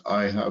Parliament,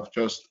 I have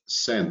just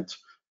sent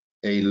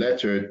a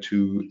letter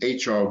to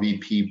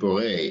HRVP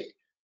Boré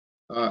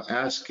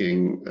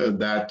asking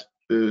that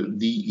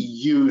the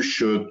EU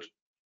should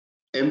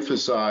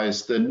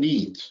emphasize the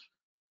need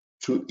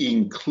to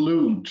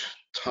include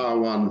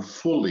Taiwan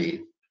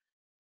fully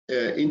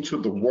into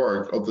the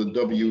work of the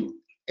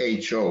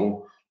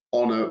WHO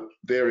on a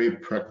very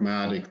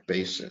pragmatic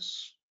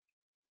basis.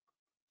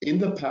 In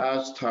the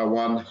past,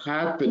 Taiwan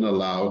had been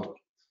allowed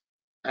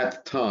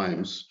at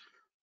times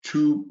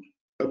to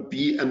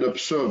be an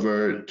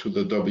observer to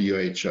the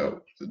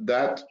WHO.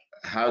 That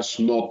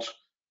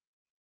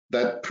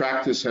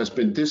practice has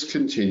been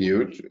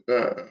discontinued,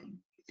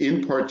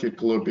 in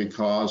particular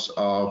because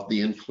of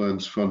the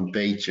influence from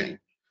Beijing.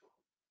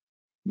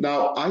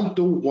 Now, I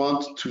don't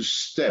want to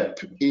step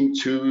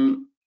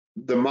into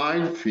the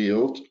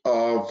minefield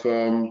of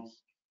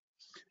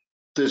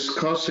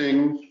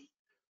discussing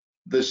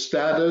the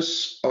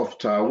status of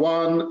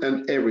Taiwan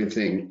and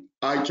everything.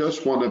 I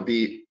just want to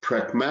be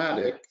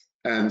pragmatic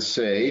and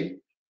say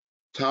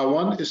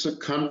Taiwan is a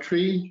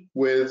country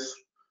with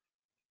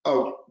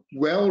a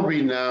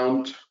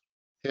well-renowned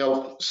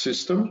health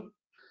system.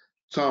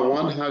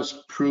 Taiwan has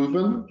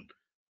proven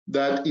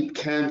that it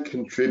can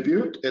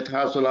contribute. It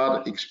has a lot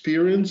of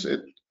experience.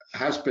 It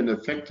has been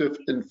effective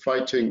in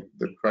fighting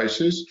the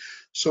crisis.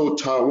 So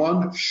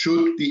Taiwan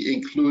should be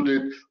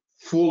included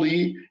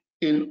fully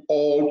in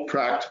all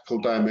practical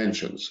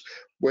dimensions.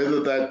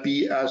 Whether that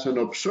be as an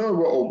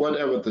observer or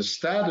whatever the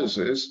status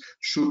is,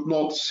 should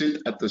not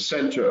sit at the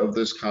center of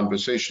this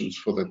conversations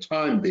for the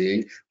time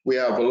being. We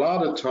have a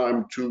lot of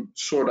time to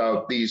sort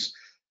out these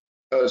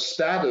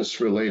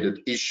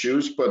status-related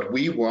issues, but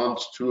we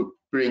want to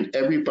bring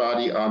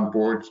everybody on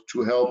board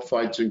to help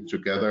fighting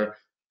together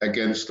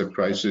against the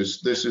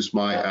crisis. This is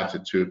my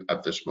attitude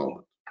at this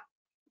moment.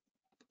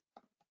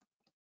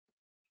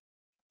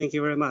 Thank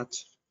you very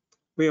much.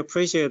 We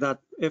appreciate that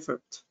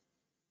effort.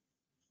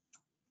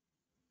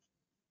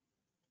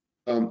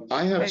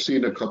 I have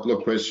seen a couple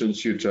of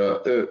questions,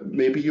 Jutta.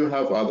 Maybe you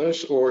have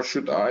others, or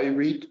should I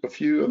read a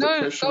few of the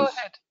questions go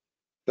ahead.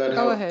 that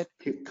Go have ahead.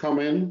 come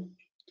in?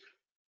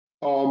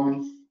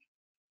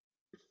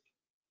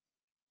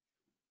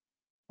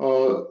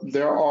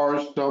 There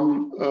are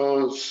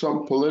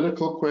some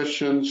political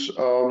questions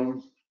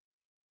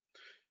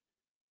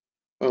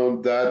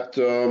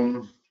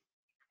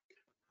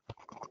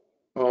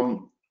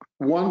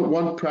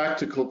one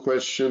practical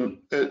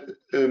question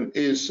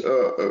is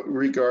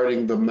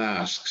regarding the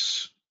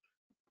masks.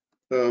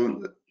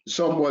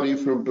 Somebody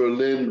from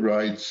Berlin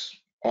writes,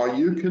 are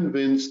you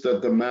convinced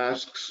that the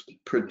masks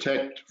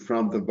protect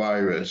from the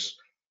virus?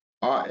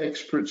 Our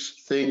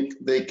experts think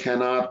they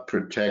cannot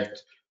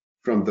protect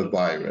from the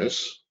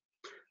virus.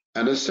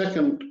 And a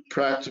second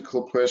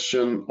practical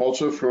question,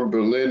 also from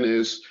Berlin,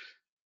 is,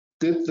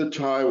 did the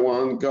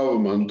Taiwan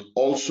government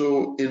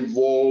also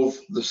involve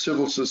the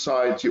civil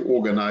society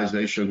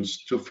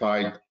organizations to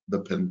fight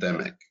the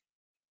pandemic?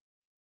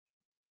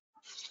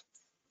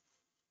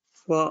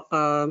 Well,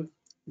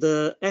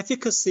 the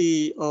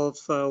efficacy of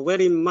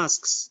wearing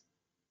masks,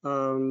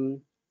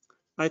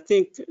 I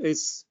think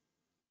is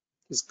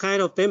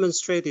kind of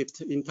demonstrated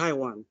in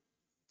Taiwan,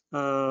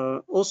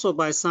 also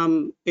by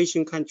some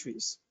Asian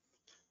countries.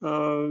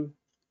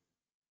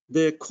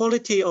 The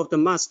quality of the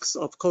masks,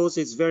 of course,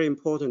 is very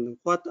important.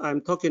 What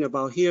I'm talking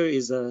about here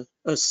is a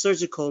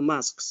surgical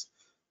masks,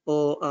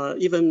 or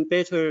even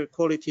better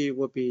quality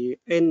would be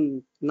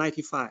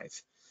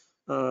N95.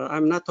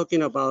 I'm not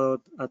talking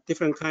about a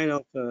different kind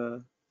of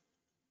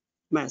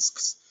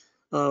masks.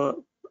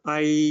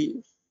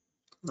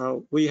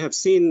 We have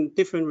seen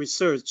different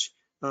research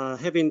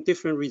having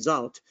different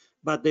results,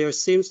 but there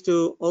seems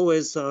to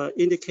always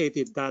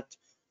indicated that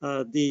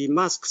the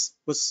masks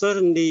will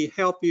certainly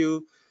help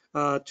you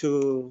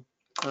to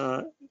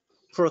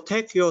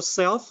protect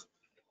yourself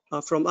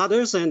from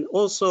others, and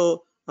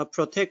also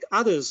protect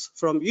others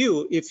from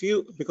you,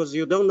 because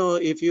you don't know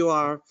if you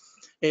are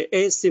an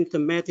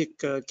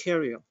asymptomatic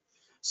carrier.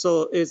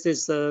 So it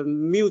is a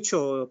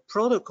mutual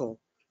protocol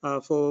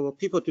for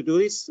people to do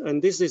this,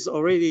 and this is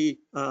already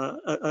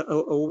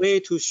a way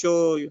to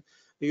show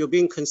you're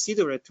being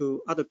considerate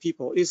to other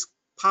people. It's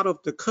part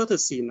of the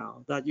courtesy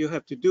now that you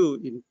have to do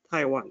in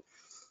Taiwan.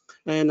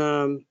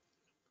 And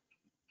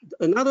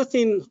another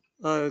thing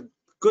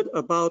good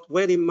about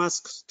wearing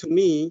masks to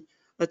me,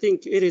 I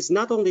think it is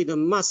not only the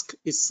mask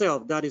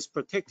itself that is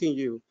protecting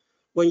you.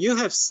 When you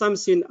have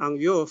something on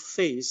your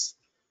face,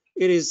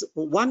 it is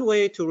one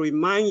way to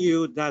remind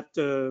you that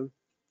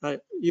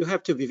you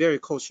have to be very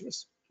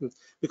cautious,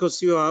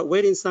 because you are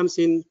wearing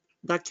something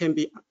that can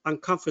be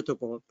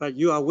uncomfortable, but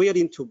you are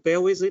willing to bear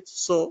with it.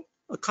 So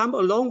come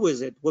along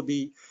with it would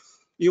be,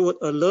 you would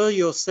alert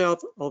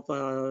yourself of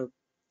a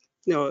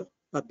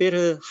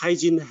better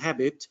hygiene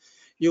habit.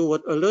 You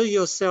would alert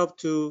yourself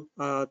to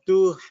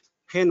do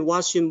hand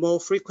washing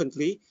more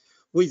frequently.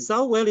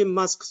 Without wearing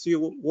masks,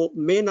 you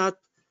may not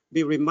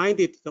be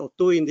reminded of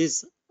doing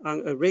this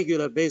on a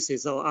regular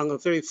basis or on a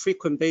very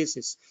frequent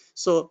basis.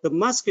 So the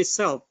mask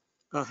itself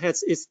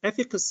has its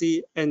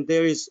efficacy, and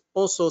there is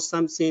also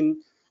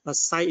something, a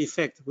side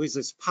effect which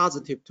is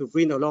positive to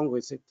bring along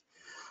with it.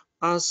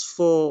 As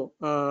for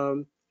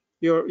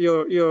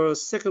your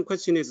second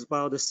question is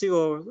about the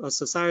civil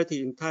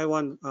society in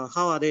Taiwan.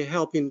 How are they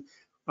helping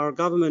our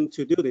government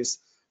to do this?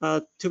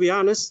 To be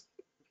honest,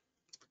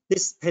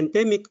 this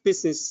pandemic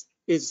business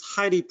is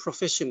highly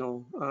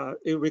professional.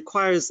 It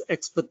requires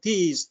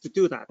expertise to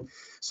do that.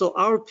 So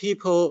our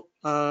people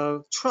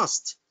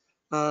trust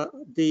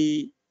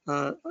the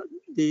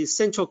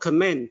central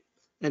command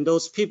and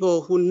those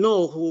people who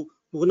know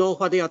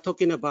what they are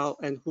talking about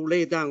and who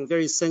lay down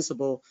very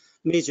sensible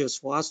measures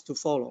for us to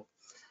follow.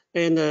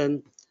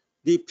 And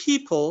the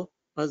people,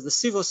 as the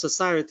civil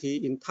society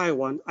in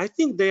Taiwan, I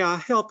think they are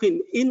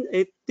helping in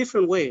a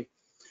different way.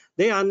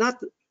 They are not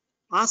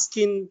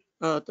asking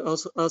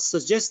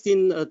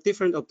suggesting a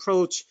different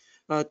approach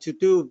to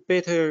do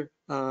better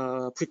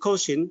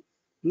precaution.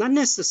 Not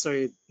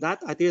necessarily that,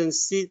 I didn't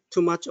see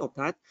too much of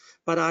that,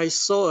 but I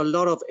saw a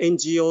lot of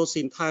NGOs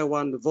in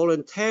Taiwan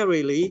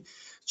voluntarily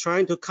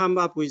trying to come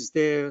up with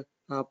their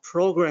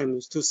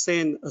programs to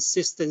send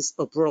assistance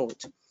abroad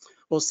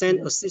or send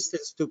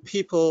assistance to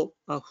people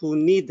who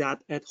need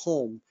that at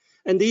home.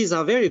 And these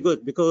are very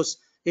good because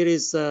it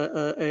is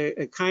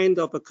a kind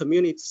of a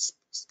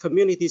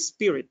community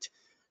spirit.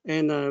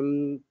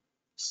 And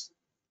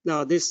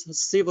now these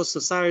civil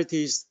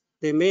societies,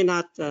 they may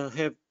not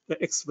have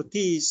the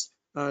expertise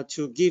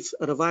to give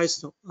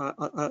advice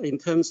in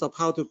terms of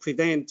how to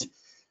prevent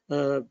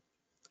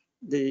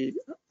the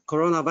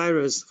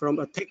coronavirus from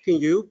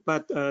attacking you,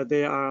 but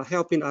they are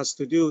helping us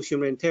to do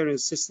humanitarian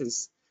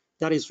assistance.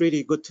 That is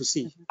really good to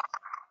see.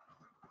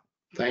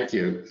 Thank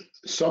you.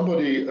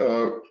 Somebody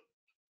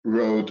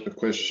wrote a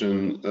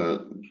question,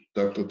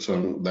 Dr.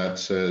 Tseng, that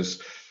says,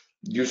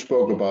 you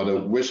spoke about a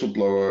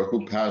whistleblower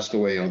who passed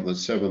away on the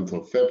 7th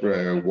of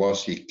February.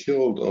 Was he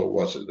killed or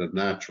was it a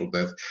natural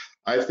death?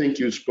 I think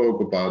you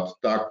spoke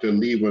about Dr.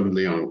 Li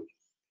Wenliang,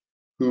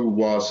 who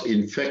was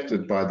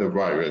infected by the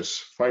virus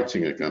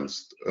fighting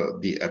against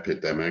the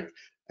epidemic,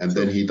 and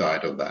then he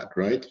died of that,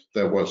 right?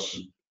 That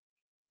was...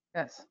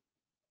 Yes,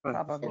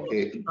 probably.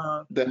 Okay,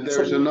 then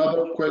there's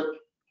another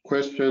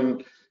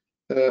question.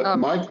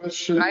 My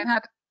question...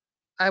 Reinhard,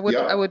 I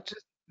would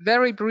just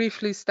very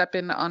briefly step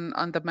in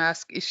on the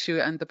mask issue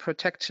and the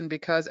protection,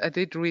 because I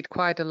did read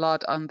quite a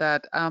lot on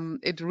that.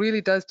 It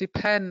really does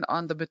depend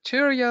on the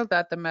material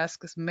that the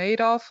mask is made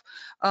of,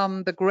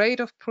 the grade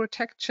of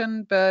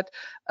protection, but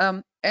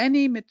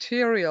any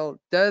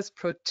material does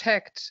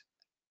protect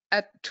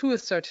to a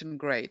certain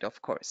grade, of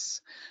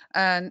course.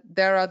 And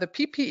there are the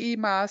PPE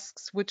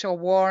masks, which are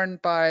worn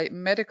by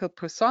medical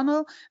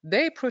personnel.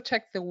 They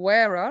protect the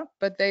wearer,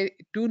 but they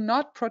do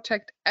not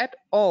protect at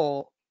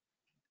all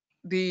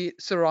the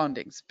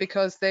surroundings,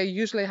 because they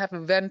usually have a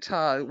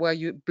ventile where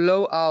you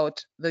blow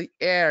out the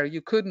air.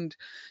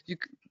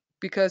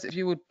 Because if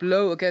you would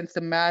blow against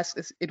the mask,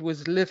 it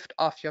would lift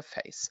off your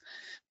face.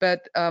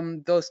 But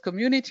those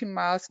community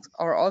masks,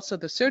 or also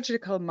the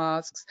surgical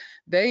masks,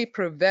 they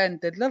prevent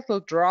the little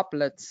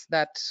droplets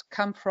that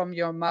come from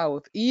your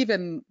mouth.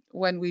 Even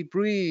when we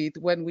breathe,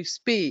 when we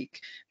speak,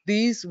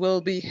 these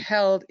will be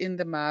held in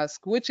the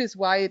mask, which is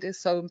why it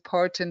is so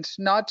important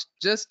not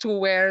just to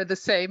wear the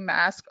same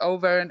mask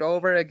over and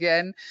over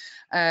again.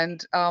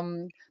 And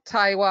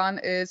Taiwan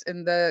is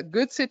in the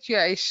good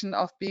situation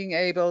of being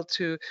able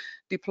to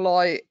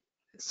deploy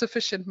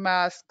sufficient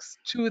masks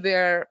to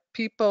their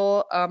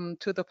people,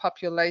 to the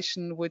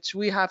population, which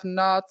we have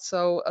not.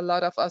 So a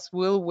lot of us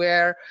will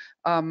wear,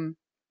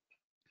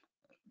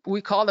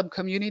 we call them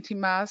community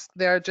masks.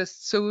 They're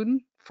just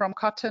sewn from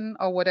cotton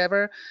or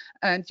whatever,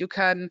 and you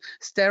can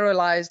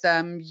sterilize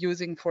them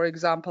using, for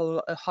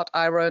example, a hot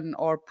iron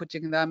or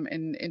putting them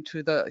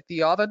into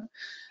the oven,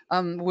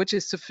 which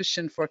is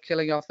sufficient for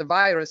killing off the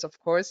virus, of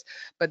course,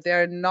 but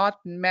they're not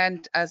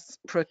meant as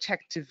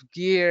protective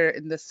gear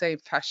in the same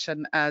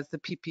fashion as the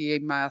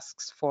PPE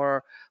masks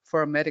for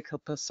medical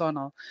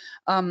personnel.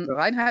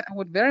 Reinhard, I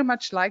would very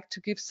much like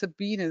to give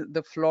Sabine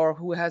the floor,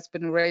 who has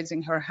been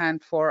raising her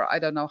hand for, I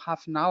don't know,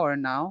 half an hour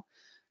now.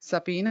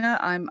 Sabine,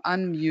 I'm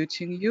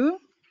unmuting you.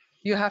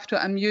 You have to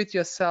unmute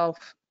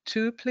yourself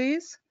too,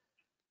 please.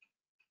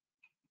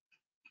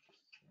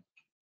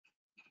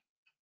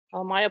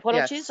 My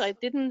apologies, Yes. I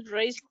didn't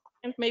raise my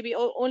hand, maybe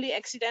only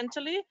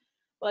accidentally,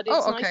 but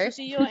it's nice to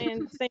see you,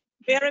 and thank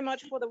you very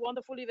much for the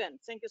wonderful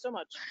event. Thank you so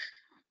much.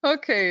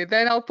 Okay,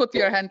 then I'll put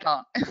your hand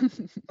on.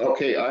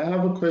 Okay, I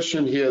have a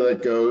question here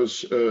that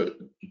goes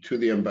to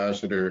the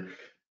ambassador.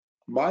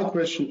 My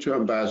question to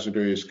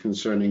ambassador is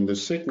concerning the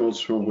signals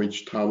from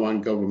which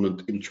Taiwan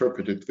government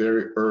interpreted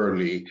very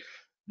early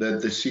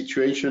that the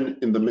situation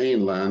in the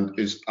mainland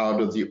is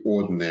out of the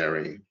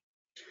ordinary.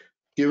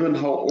 Given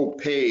how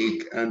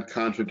opaque and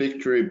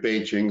contradictory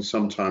Beijing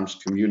sometimes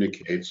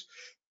communicates,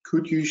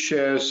 could you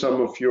share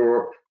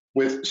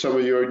with some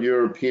of your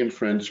European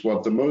friends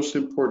what the most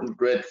important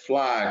red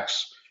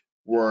flags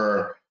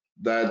were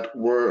that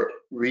were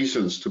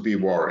reasons to be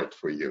worried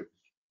for you?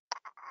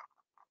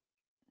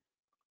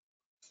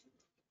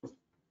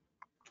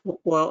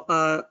 Well,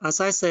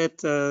 as I said,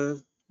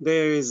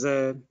 there is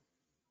a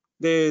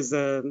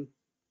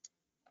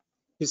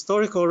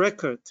historical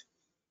record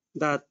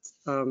that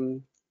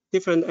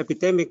different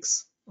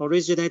epidemics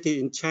originated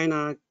in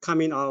China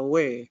coming our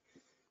way.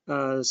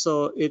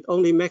 So it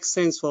only makes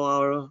sense for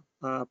our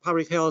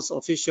public health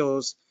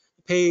officials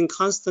paying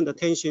constant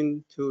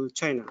attention to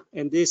China.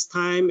 And this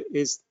time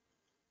is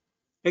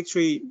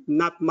actually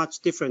not much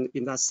different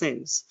in that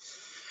sense,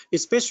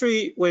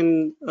 especially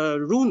when a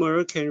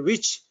rumor can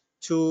reach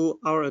to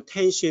our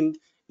attention.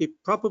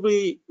 It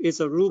probably is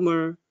a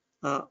rumor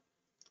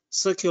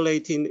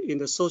circulating in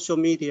the social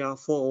media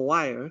for a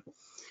while.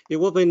 It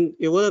wouldn't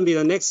be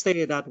the next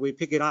day that we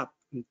pick it up.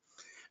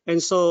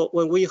 And so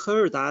when we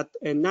heard that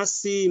and not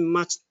see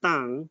much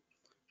done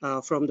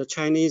from the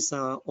Chinese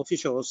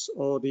officials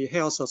or the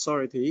health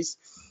authorities,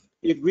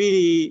 it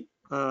really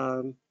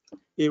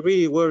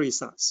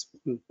worries us.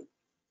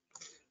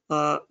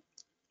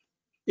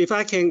 If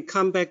I can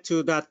come back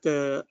to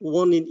that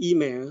warning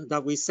email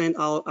that we sent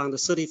out on the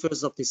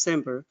 31st of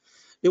December,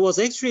 it was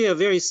actually a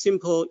very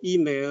simple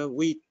email.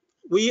 We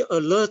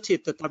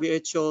alerted the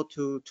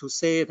WHO to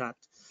say that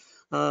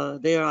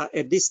there are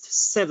at least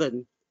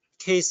 7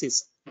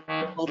 cases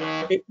of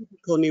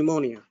atypical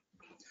pneumonia.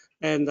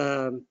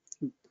 And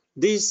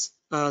these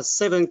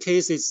 7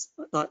 cases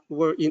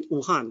were in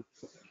Wuhan.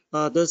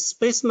 The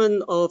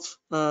specimen of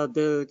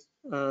the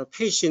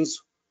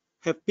patients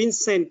have been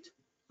sent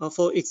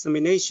for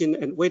examination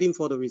and waiting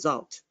for the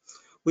result.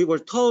 We were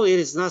told it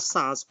is not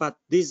SARS, but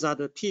these are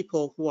the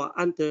people who are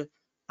under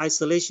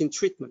isolation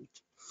treatment.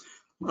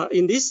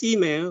 In this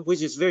email,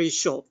 which is very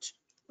short,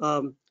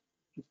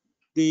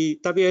 the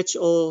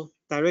WHO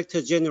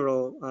Director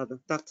General,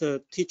 Dr.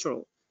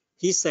 Tseng,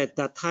 he said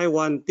that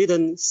Taiwan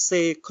didn't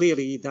say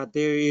clearly that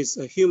there is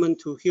a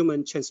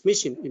human-to-human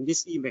transmission in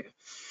this email.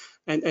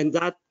 And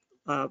that,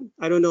 I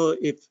don't know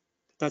if,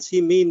 does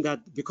he mean that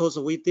because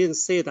we didn't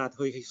say that,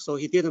 so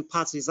he didn't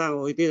pass this on,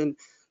 or he didn't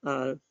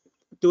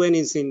do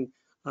anything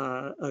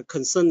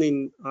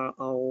concerning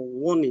our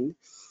warning.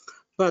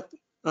 But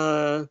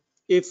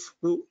if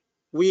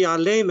we are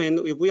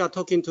laymen, if we are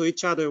talking to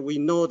each other, we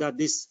know that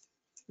this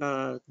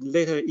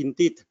letter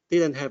indeed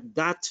didn't have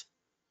that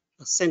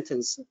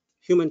sentence,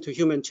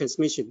 human-to-human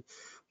transmission.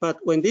 But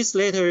when this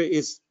letter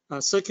is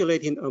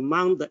circulating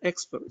among the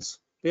experts,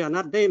 they are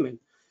not laymen,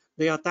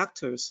 they are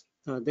doctors,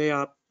 they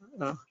are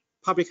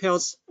public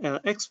health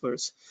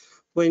experts.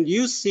 When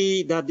you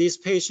see that these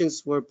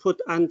patients were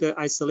put under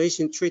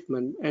isolation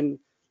treatment, and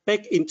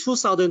back in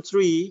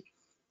 2003,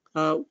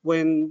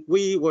 when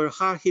we were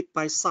hard hit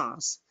by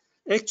SARS,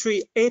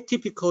 actually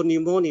atypical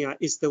pneumonia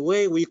is the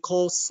way we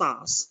call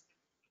SARS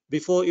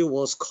before it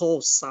was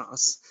called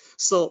SARS.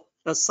 So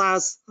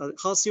SARS,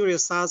 how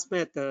serious SARS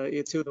meant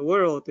to the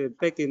world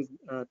back in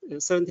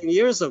 17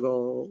 years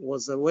ago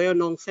was a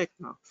well-known fact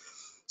now.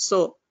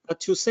 So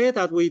to say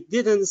that we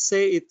didn't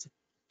say it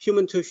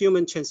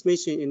human-to-human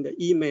transmission in the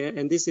email,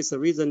 and this is the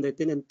reason they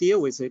didn't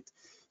deal with it,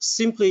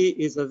 simply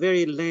is a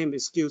very lame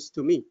excuse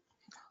to me.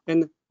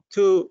 And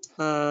to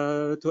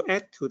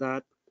add to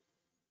that,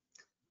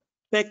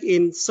 back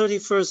in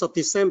 31st of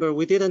December,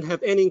 we didn't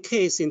have any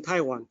case in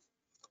Taiwan.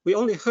 We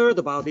only heard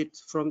about it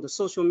from the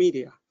social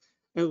media,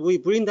 and we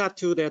bring that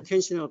to the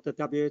attention of the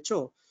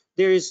WHO.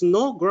 There is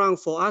no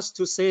ground for us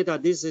to say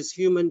that this is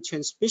human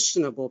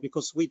transmissionable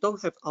because we don't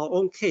have our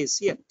own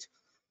case yet.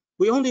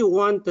 We only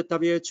want the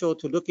WHO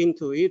to look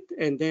into it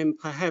and then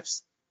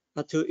perhaps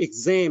to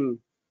examine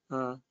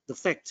the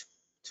fact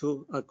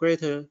to a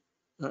greater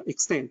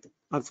extent.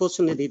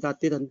 Unfortunately, that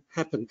didn't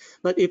happen.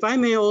 But if I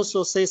may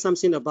also say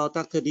something about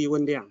Dr. Li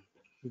Wenliang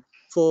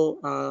for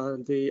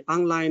the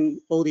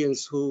online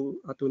audience who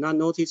do not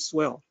notice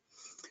well.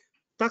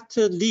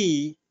 Dr.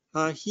 Li,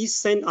 he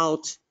sent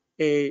out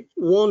a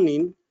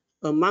warning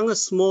among a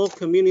small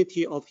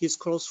community of his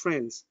close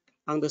friends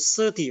on the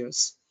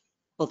 30th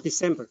of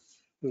December.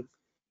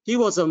 He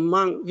was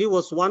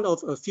one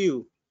of a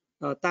few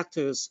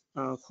doctors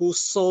who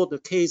saw the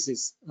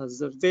cases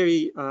as a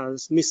very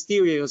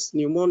mysterious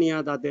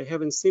pneumonia that they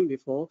haven't seen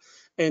before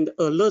and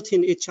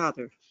alerting each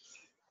other.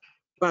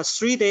 But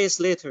 3 days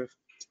later,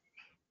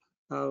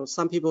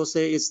 some people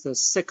say it's the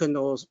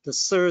 2nd or the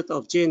 3rd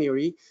of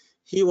January,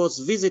 he was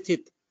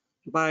visited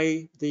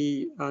by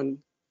the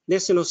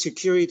national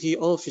security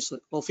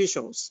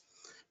officials,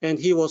 and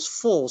he was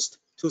forced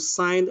to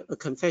sign a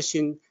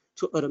confession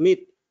to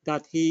admit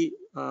that he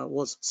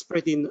was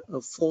spreading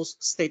a false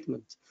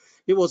statement.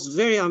 It was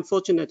very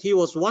unfortunate. He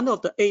was one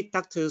of the 8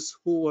 doctors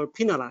who were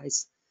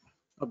penalized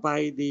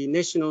by the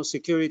national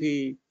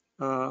security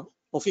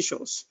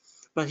officials,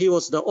 but he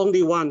was the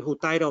only one who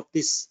died of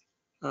this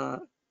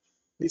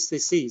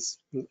disease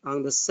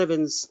on the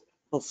 7th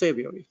of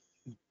February.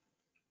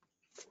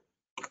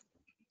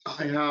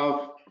 I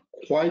have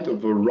quite a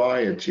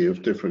variety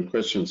of different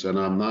questions, and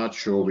I'm not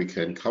sure we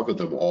can cover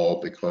them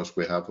all because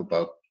we have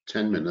about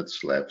 10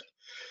 minutes left.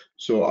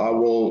 So I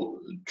will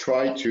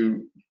try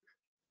to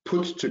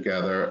put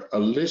together a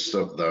list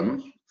of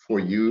them for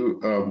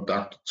you,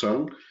 Dr.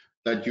 Tseng,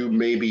 that you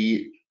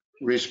maybe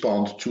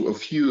respond to a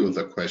few of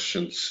the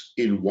questions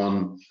in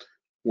one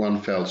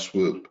fell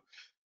swoop.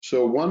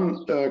 So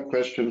one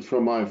question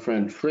from my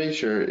friend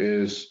Fraser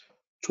is,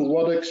 to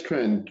what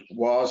extent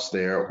was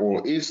there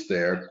or is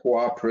there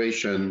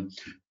cooperation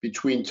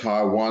between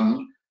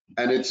Taiwan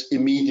and its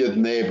immediate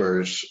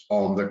neighbors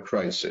on the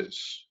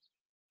crisis?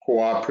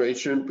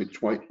 cooperation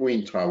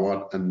between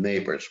Taiwan and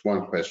neighbors?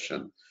 One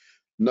question.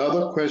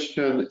 Another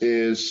question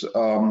is,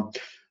 how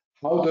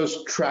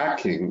does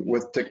tracking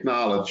with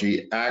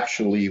technology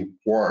actually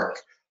work?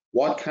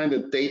 What kind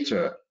of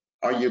data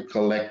are you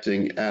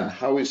collecting, and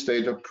how is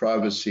data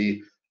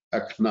privacy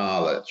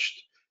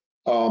acknowledged?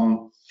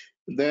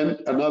 Then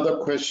another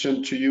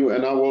question to you,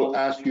 and I will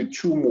ask you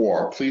two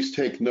more. Please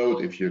take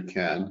note if you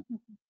can.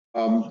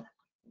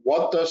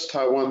 What does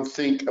Taiwan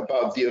think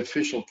about the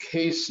official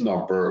case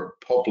number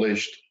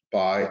published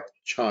by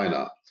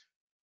China?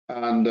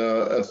 And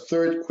a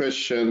third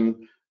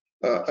question,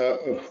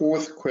 a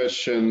fourth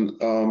question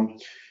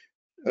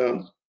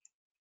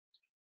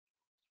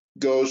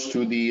goes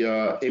to the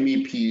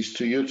MEPs,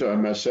 to Jutta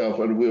and myself,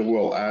 and we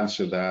will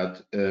answer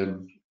that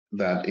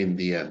in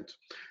the end.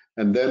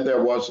 And then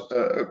there was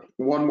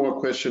one more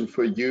question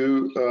for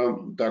you,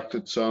 Dr.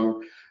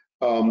 Tseng.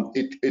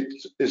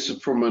 It is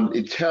from an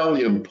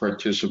Italian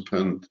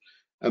participant,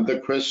 and the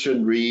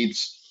question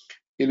reads,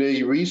 in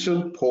a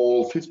recent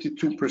poll,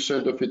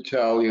 52% of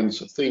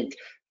Italians think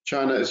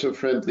China is a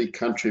friendly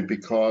country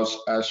because,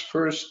 as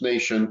first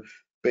nation,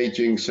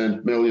 Beijing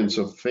sent millions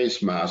of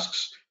face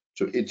masks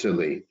to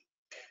Italy.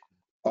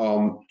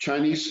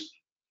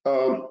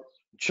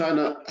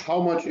 China,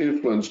 how much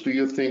influence do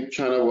you think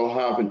China will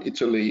have in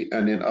Italy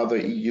and in other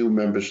EU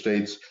member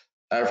states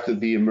after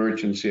the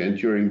emergency and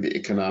during the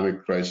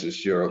economic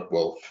crisis Europe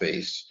will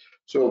face?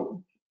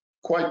 So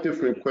quite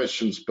different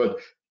questions, but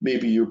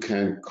maybe you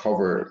can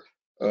cover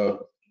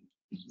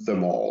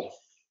them all.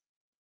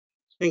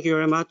 Thank you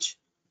very much.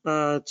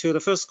 To the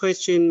first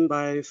question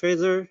by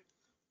Fraser,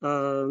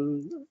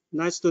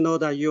 nice to know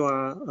that you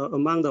are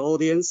among the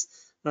audience.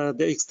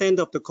 The extent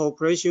of the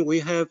cooperation we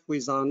have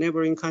with our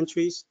neighboring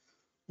countries.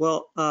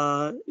 Well,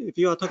 if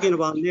you are talking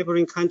about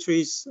neighboring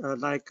countries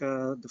like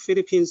the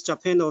Philippines,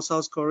 Japan, or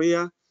South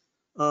Korea,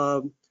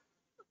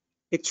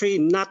 actually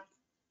not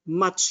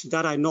much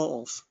that I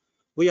know of.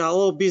 We are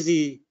all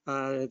busy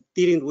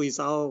dealing with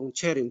our own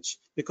challenge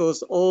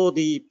because all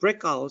the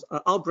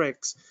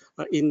outbreaks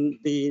in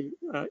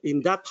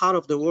that part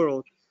of the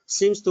world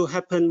seems to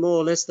happen more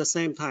or less the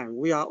same time.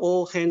 We are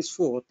all hands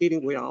full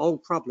dealing with our own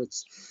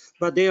problems.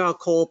 But there are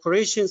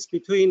cooperations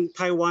between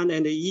Taiwan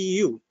and the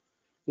EU,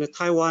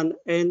 Taiwan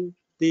and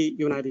the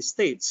United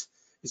States,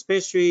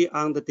 especially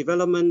on the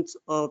development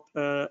of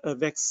a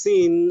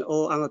vaccine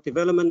or on the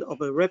development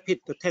of a rapid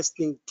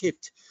testing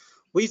kit.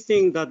 We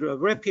think that a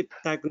rapid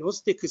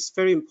diagnostic is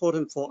very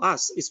important for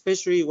us,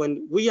 especially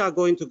when we are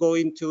going to go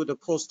into the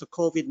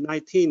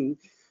post-COVID-19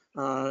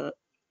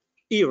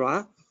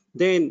 era.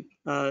 Then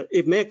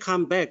it may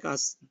come back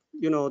as,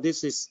 you know,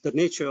 this is the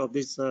nature of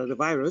this the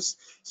virus.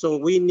 So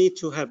we need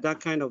to have that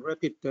kind of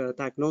rapid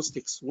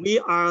diagnostics.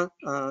 We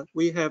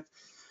have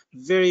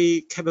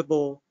very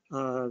capable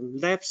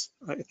labs,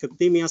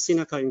 academia,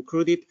 Seneca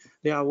included.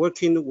 They are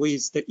working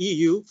with the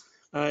EU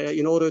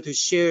in order to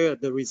share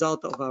the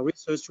result of our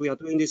research. We are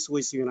doing this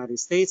with the United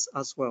States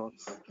as well.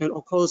 And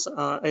of course,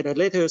 at a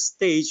later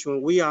stage,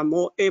 when we are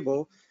more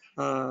able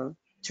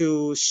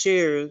to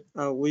share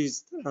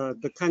with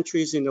the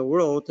countries in the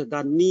world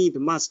that need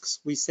masks,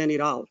 we send it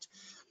out.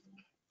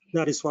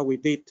 That is what we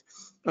did.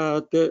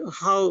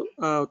 How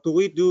do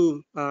we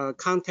do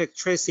contact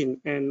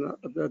tracing, and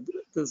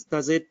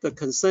does it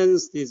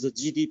concerns is the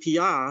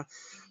GDPR?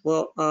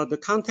 Well, the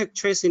contact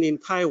tracing in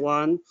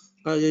Taiwan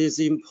is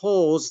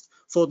imposed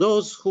for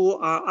those who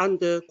are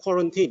under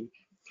quarantine.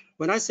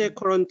 When I say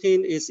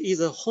quarantine, it's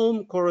either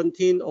home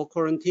quarantine or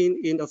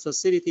quarantine in a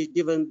facility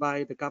given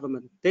by the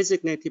government,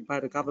 designated by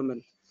the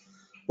government.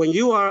 When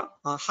you are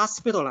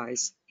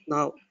hospitalized,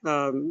 now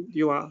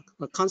you are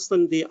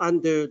constantly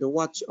under the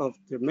watch of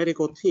the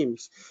medical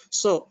teams.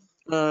 So,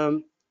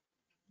 and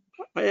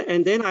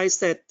then I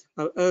said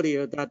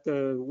earlier that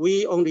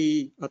we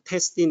only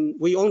test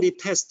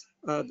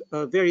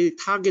a very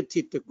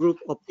targeted group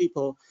of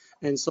people,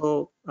 and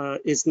so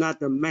it's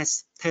not a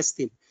mass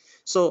testing.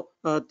 So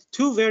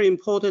two very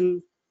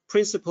important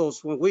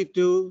principles when we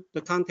do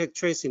the contact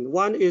tracing.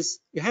 One is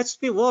it has to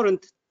be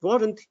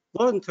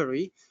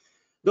voluntary.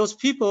 Those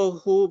people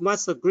who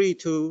must agree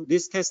to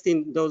this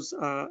testing, those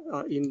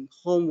in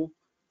home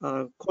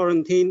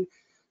quarantine,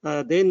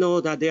 they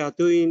know that they are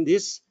doing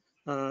this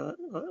at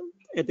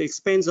the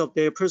expense of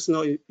their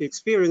personal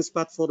experience,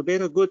 but for the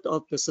better good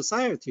of the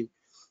society.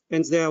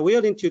 And they are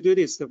willing to do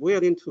this, they're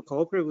willing to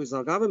cooperate with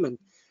our government.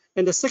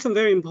 And the second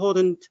very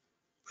important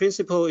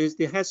principle is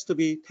it has to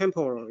be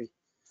temporary.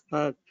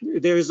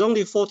 There is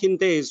only 14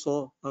 days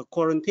for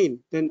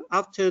quarantine. Then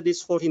after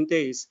these 14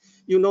 days,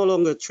 you no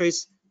longer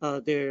trace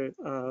them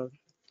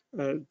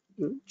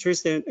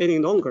any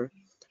longer.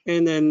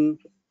 And then,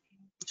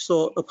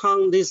 so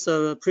upon this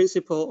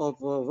principle of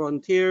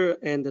volunteer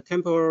and the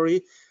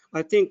temporary,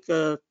 I think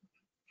the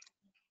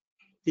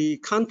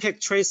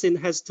contact tracing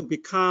has to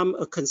become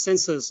a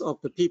consensus of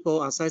the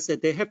people. As I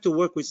said, they have to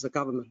work with the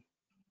government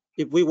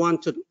if we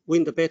want to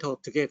win the battle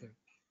together.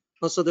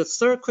 Also, the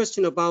third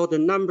question about the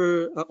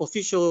number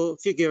official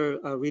figure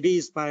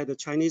released by the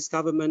Chinese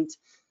government,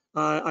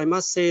 I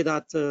must say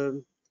that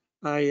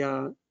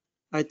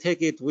I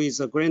take it with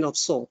a grain of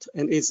salt,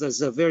 and it's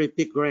a very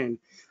big grain.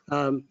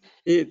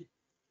 It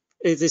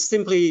is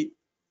simply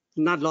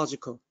not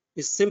logical.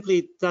 It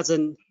simply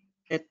doesn't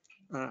add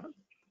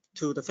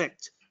to the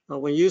fact.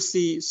 When you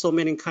see so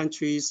many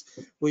countries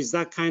with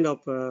that kind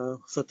of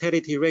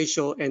fertility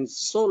ratio and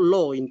so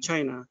low in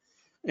China,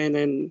 and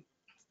then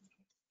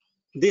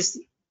this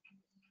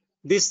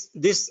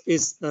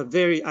is a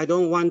very, I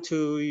don't want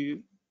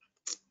to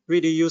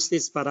really use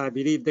this, but I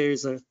believe there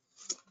is a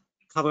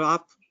cover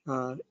up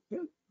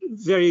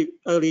very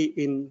early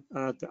in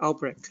the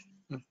outbreak.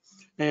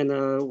 And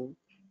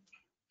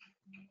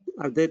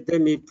let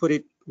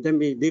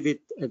me leave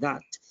it at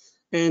that.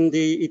 And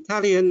the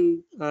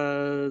Italian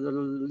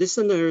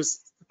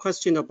listeners'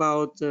 question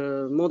about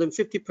more than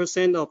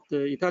 50% of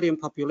the Italian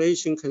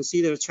population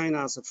consider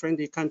China as a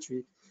friendly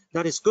country.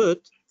 That is good.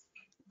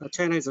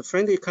 China is a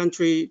friendly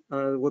country,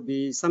 would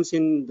be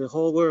something the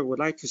whole world would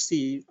like to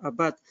see.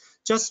 But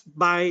just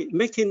by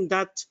making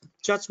that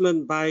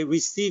judgment by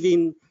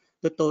receiving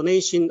the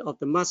donation of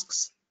the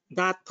masks,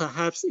 that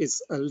perhaps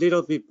is a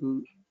little bit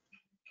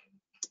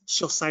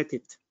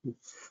short-sighted.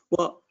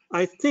 Well,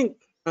 I think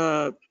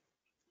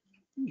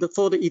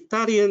for the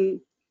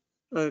Italian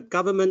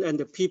government and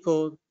the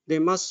people, they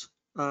must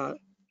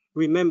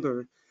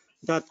remember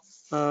that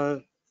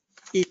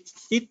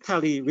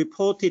Italy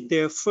reported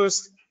their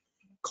first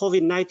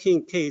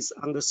COVID-19 case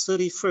on the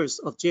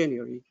 31st of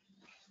January.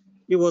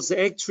 It was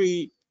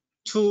actually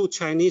 2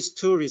 Chinese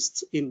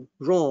tourists in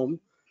Rome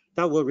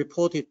that were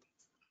reported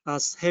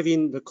as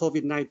having the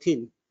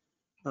COVID-19.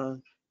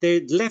 They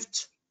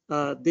left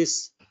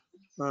this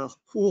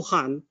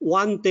Wuhan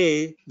 1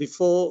 day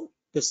before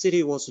the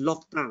city was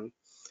locked down,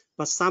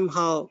 but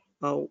somehow,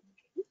 on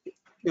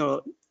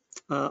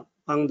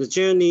the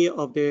journey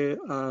of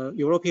the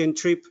European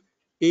trip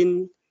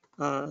in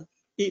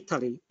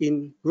Italy,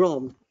 in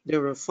Rome, they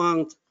were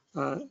found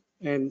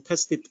and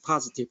tested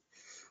positive.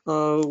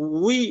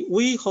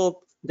 We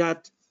hope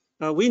that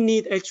we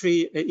need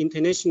actually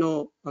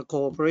international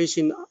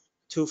cooperation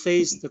to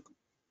face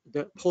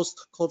the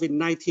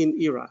post-COVID-19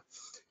 era.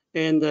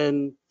 And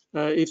then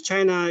if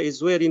China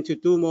is willing to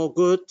do more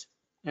good,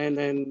 and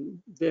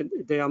then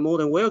they are more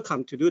than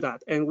welcome to do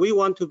that. And we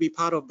want to be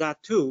part of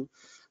that too.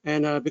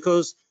 And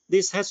because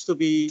this has to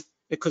be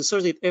a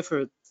concerted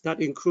effort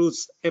that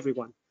includes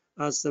everyone.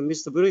 As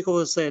Mr.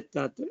 Bütikofer said,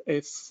 that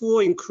a full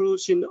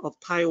inclusion of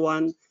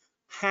Taiwan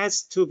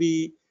has to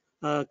be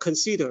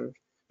considered,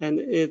 and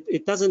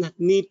it doesn't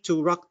need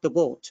to rock the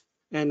boat.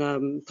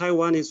 And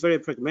Taiwan is very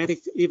pragmatic.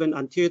 Even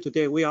until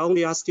today, we are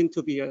only asking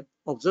to be an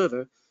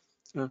observer.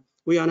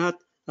 We are not,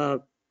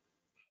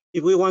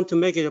 if we want to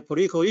make it a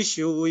political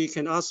issue, we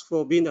can ask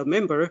for being a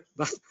member,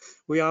 but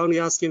we are only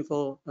asking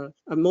for,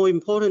 and more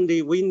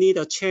importantly, we need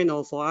a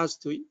channel for us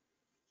to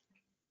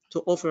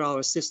offer our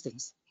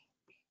assistance.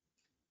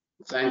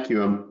 Thank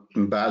you,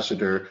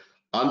 Ambassador.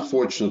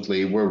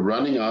 Unfortunately, we're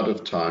running out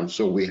of time,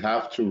 so we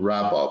have to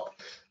wrap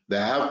up.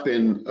 There have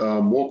been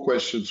more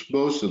questions,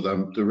 most of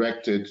them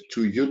directed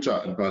to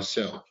Jutta and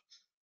myself.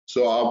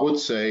 So I would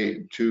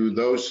say to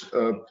those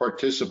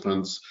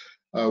participants,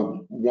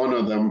 one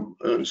of them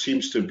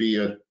seems to be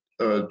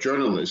a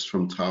journalist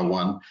from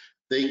Taiwan.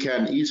 They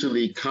can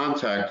easily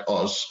contact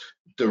us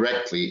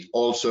directly.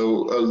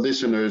 Also,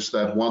 listeners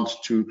that want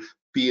to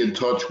be in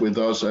touch with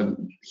us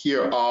and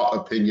hear our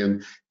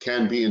opinion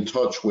can be in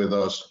touch with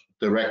us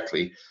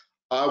directly.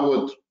 I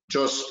would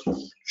just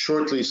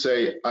shortly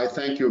say, I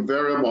thank you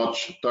very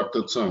much,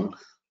 Dr. Tseng,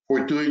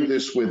 for doing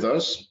this with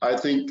us. I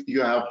think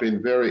you have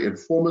been very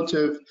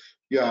informative.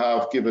 You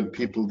have given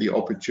people the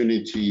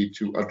opportunity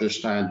to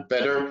understand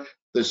better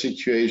the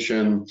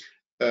situation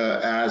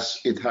as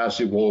it has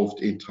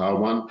evolved in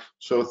Taiwan.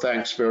 So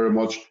thanks very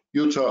much.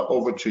 Jutta,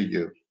 over to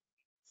you.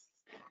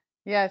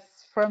 Yes,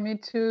 for me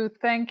too.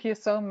 Thank you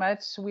so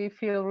much. We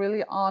feel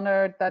really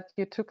honored that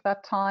you took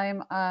that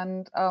time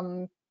and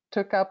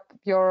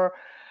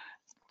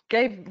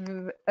gave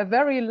a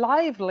very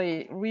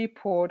lively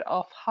report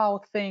of how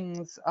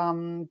things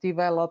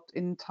developed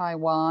in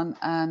Taiwan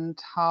and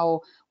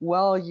how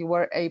well you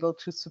were able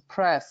to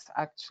suppress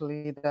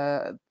actually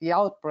the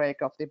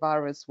outbreak of the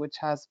virus, which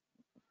has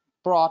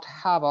brought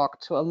havoc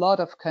to a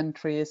lot of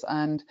countries,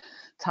 and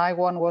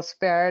Taiwan was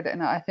spared.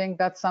 And I think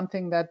that's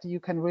something that you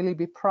can really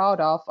be proud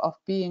of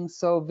being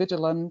so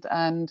vigilant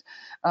and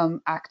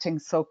acting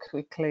so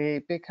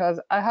quickly. Because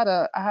I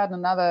had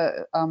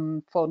another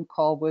phone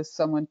call with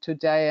someone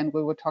today, and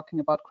we were talking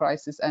about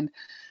crisis, and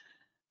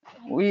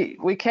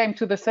we came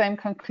to the same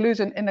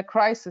conclusion. In a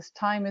crisis,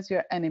 time is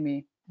your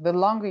enemy. The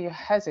longer you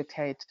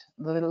hesitate,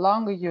 the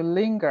longer you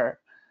linger,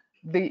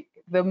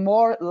 the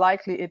more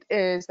likely it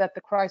is that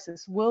the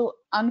crisis will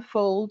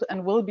unfold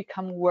and will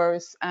become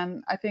worse.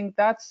 And I think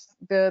that's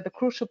the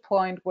crucial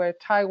point where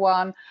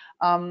Taiwan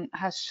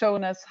has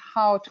shown us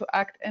how to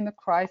act in a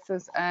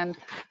crisis. And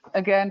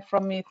again,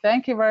 from me,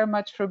 thank you very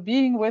much for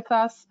being with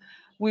us.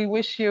 We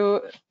wish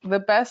you the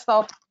best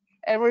of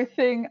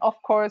everything, of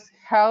course,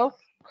 health,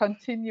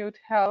 continued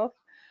health,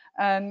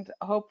 and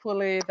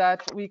hopefully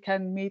that we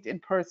can meet in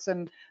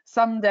person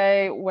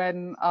someday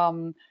when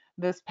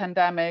this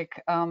pandemic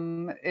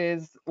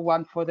is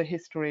one for the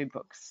history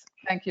books.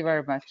 Thank you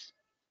very much.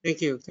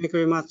 Thank you. Thank you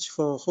very much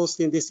for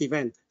hosting this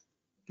event.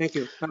 Thank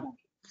you. Bye.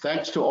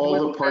 Thanks to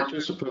all the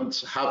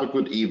participants. Have a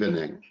good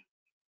evening.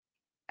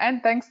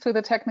 And thanks to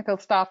the technical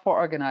staff for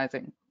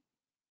organizing.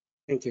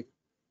 Thank you.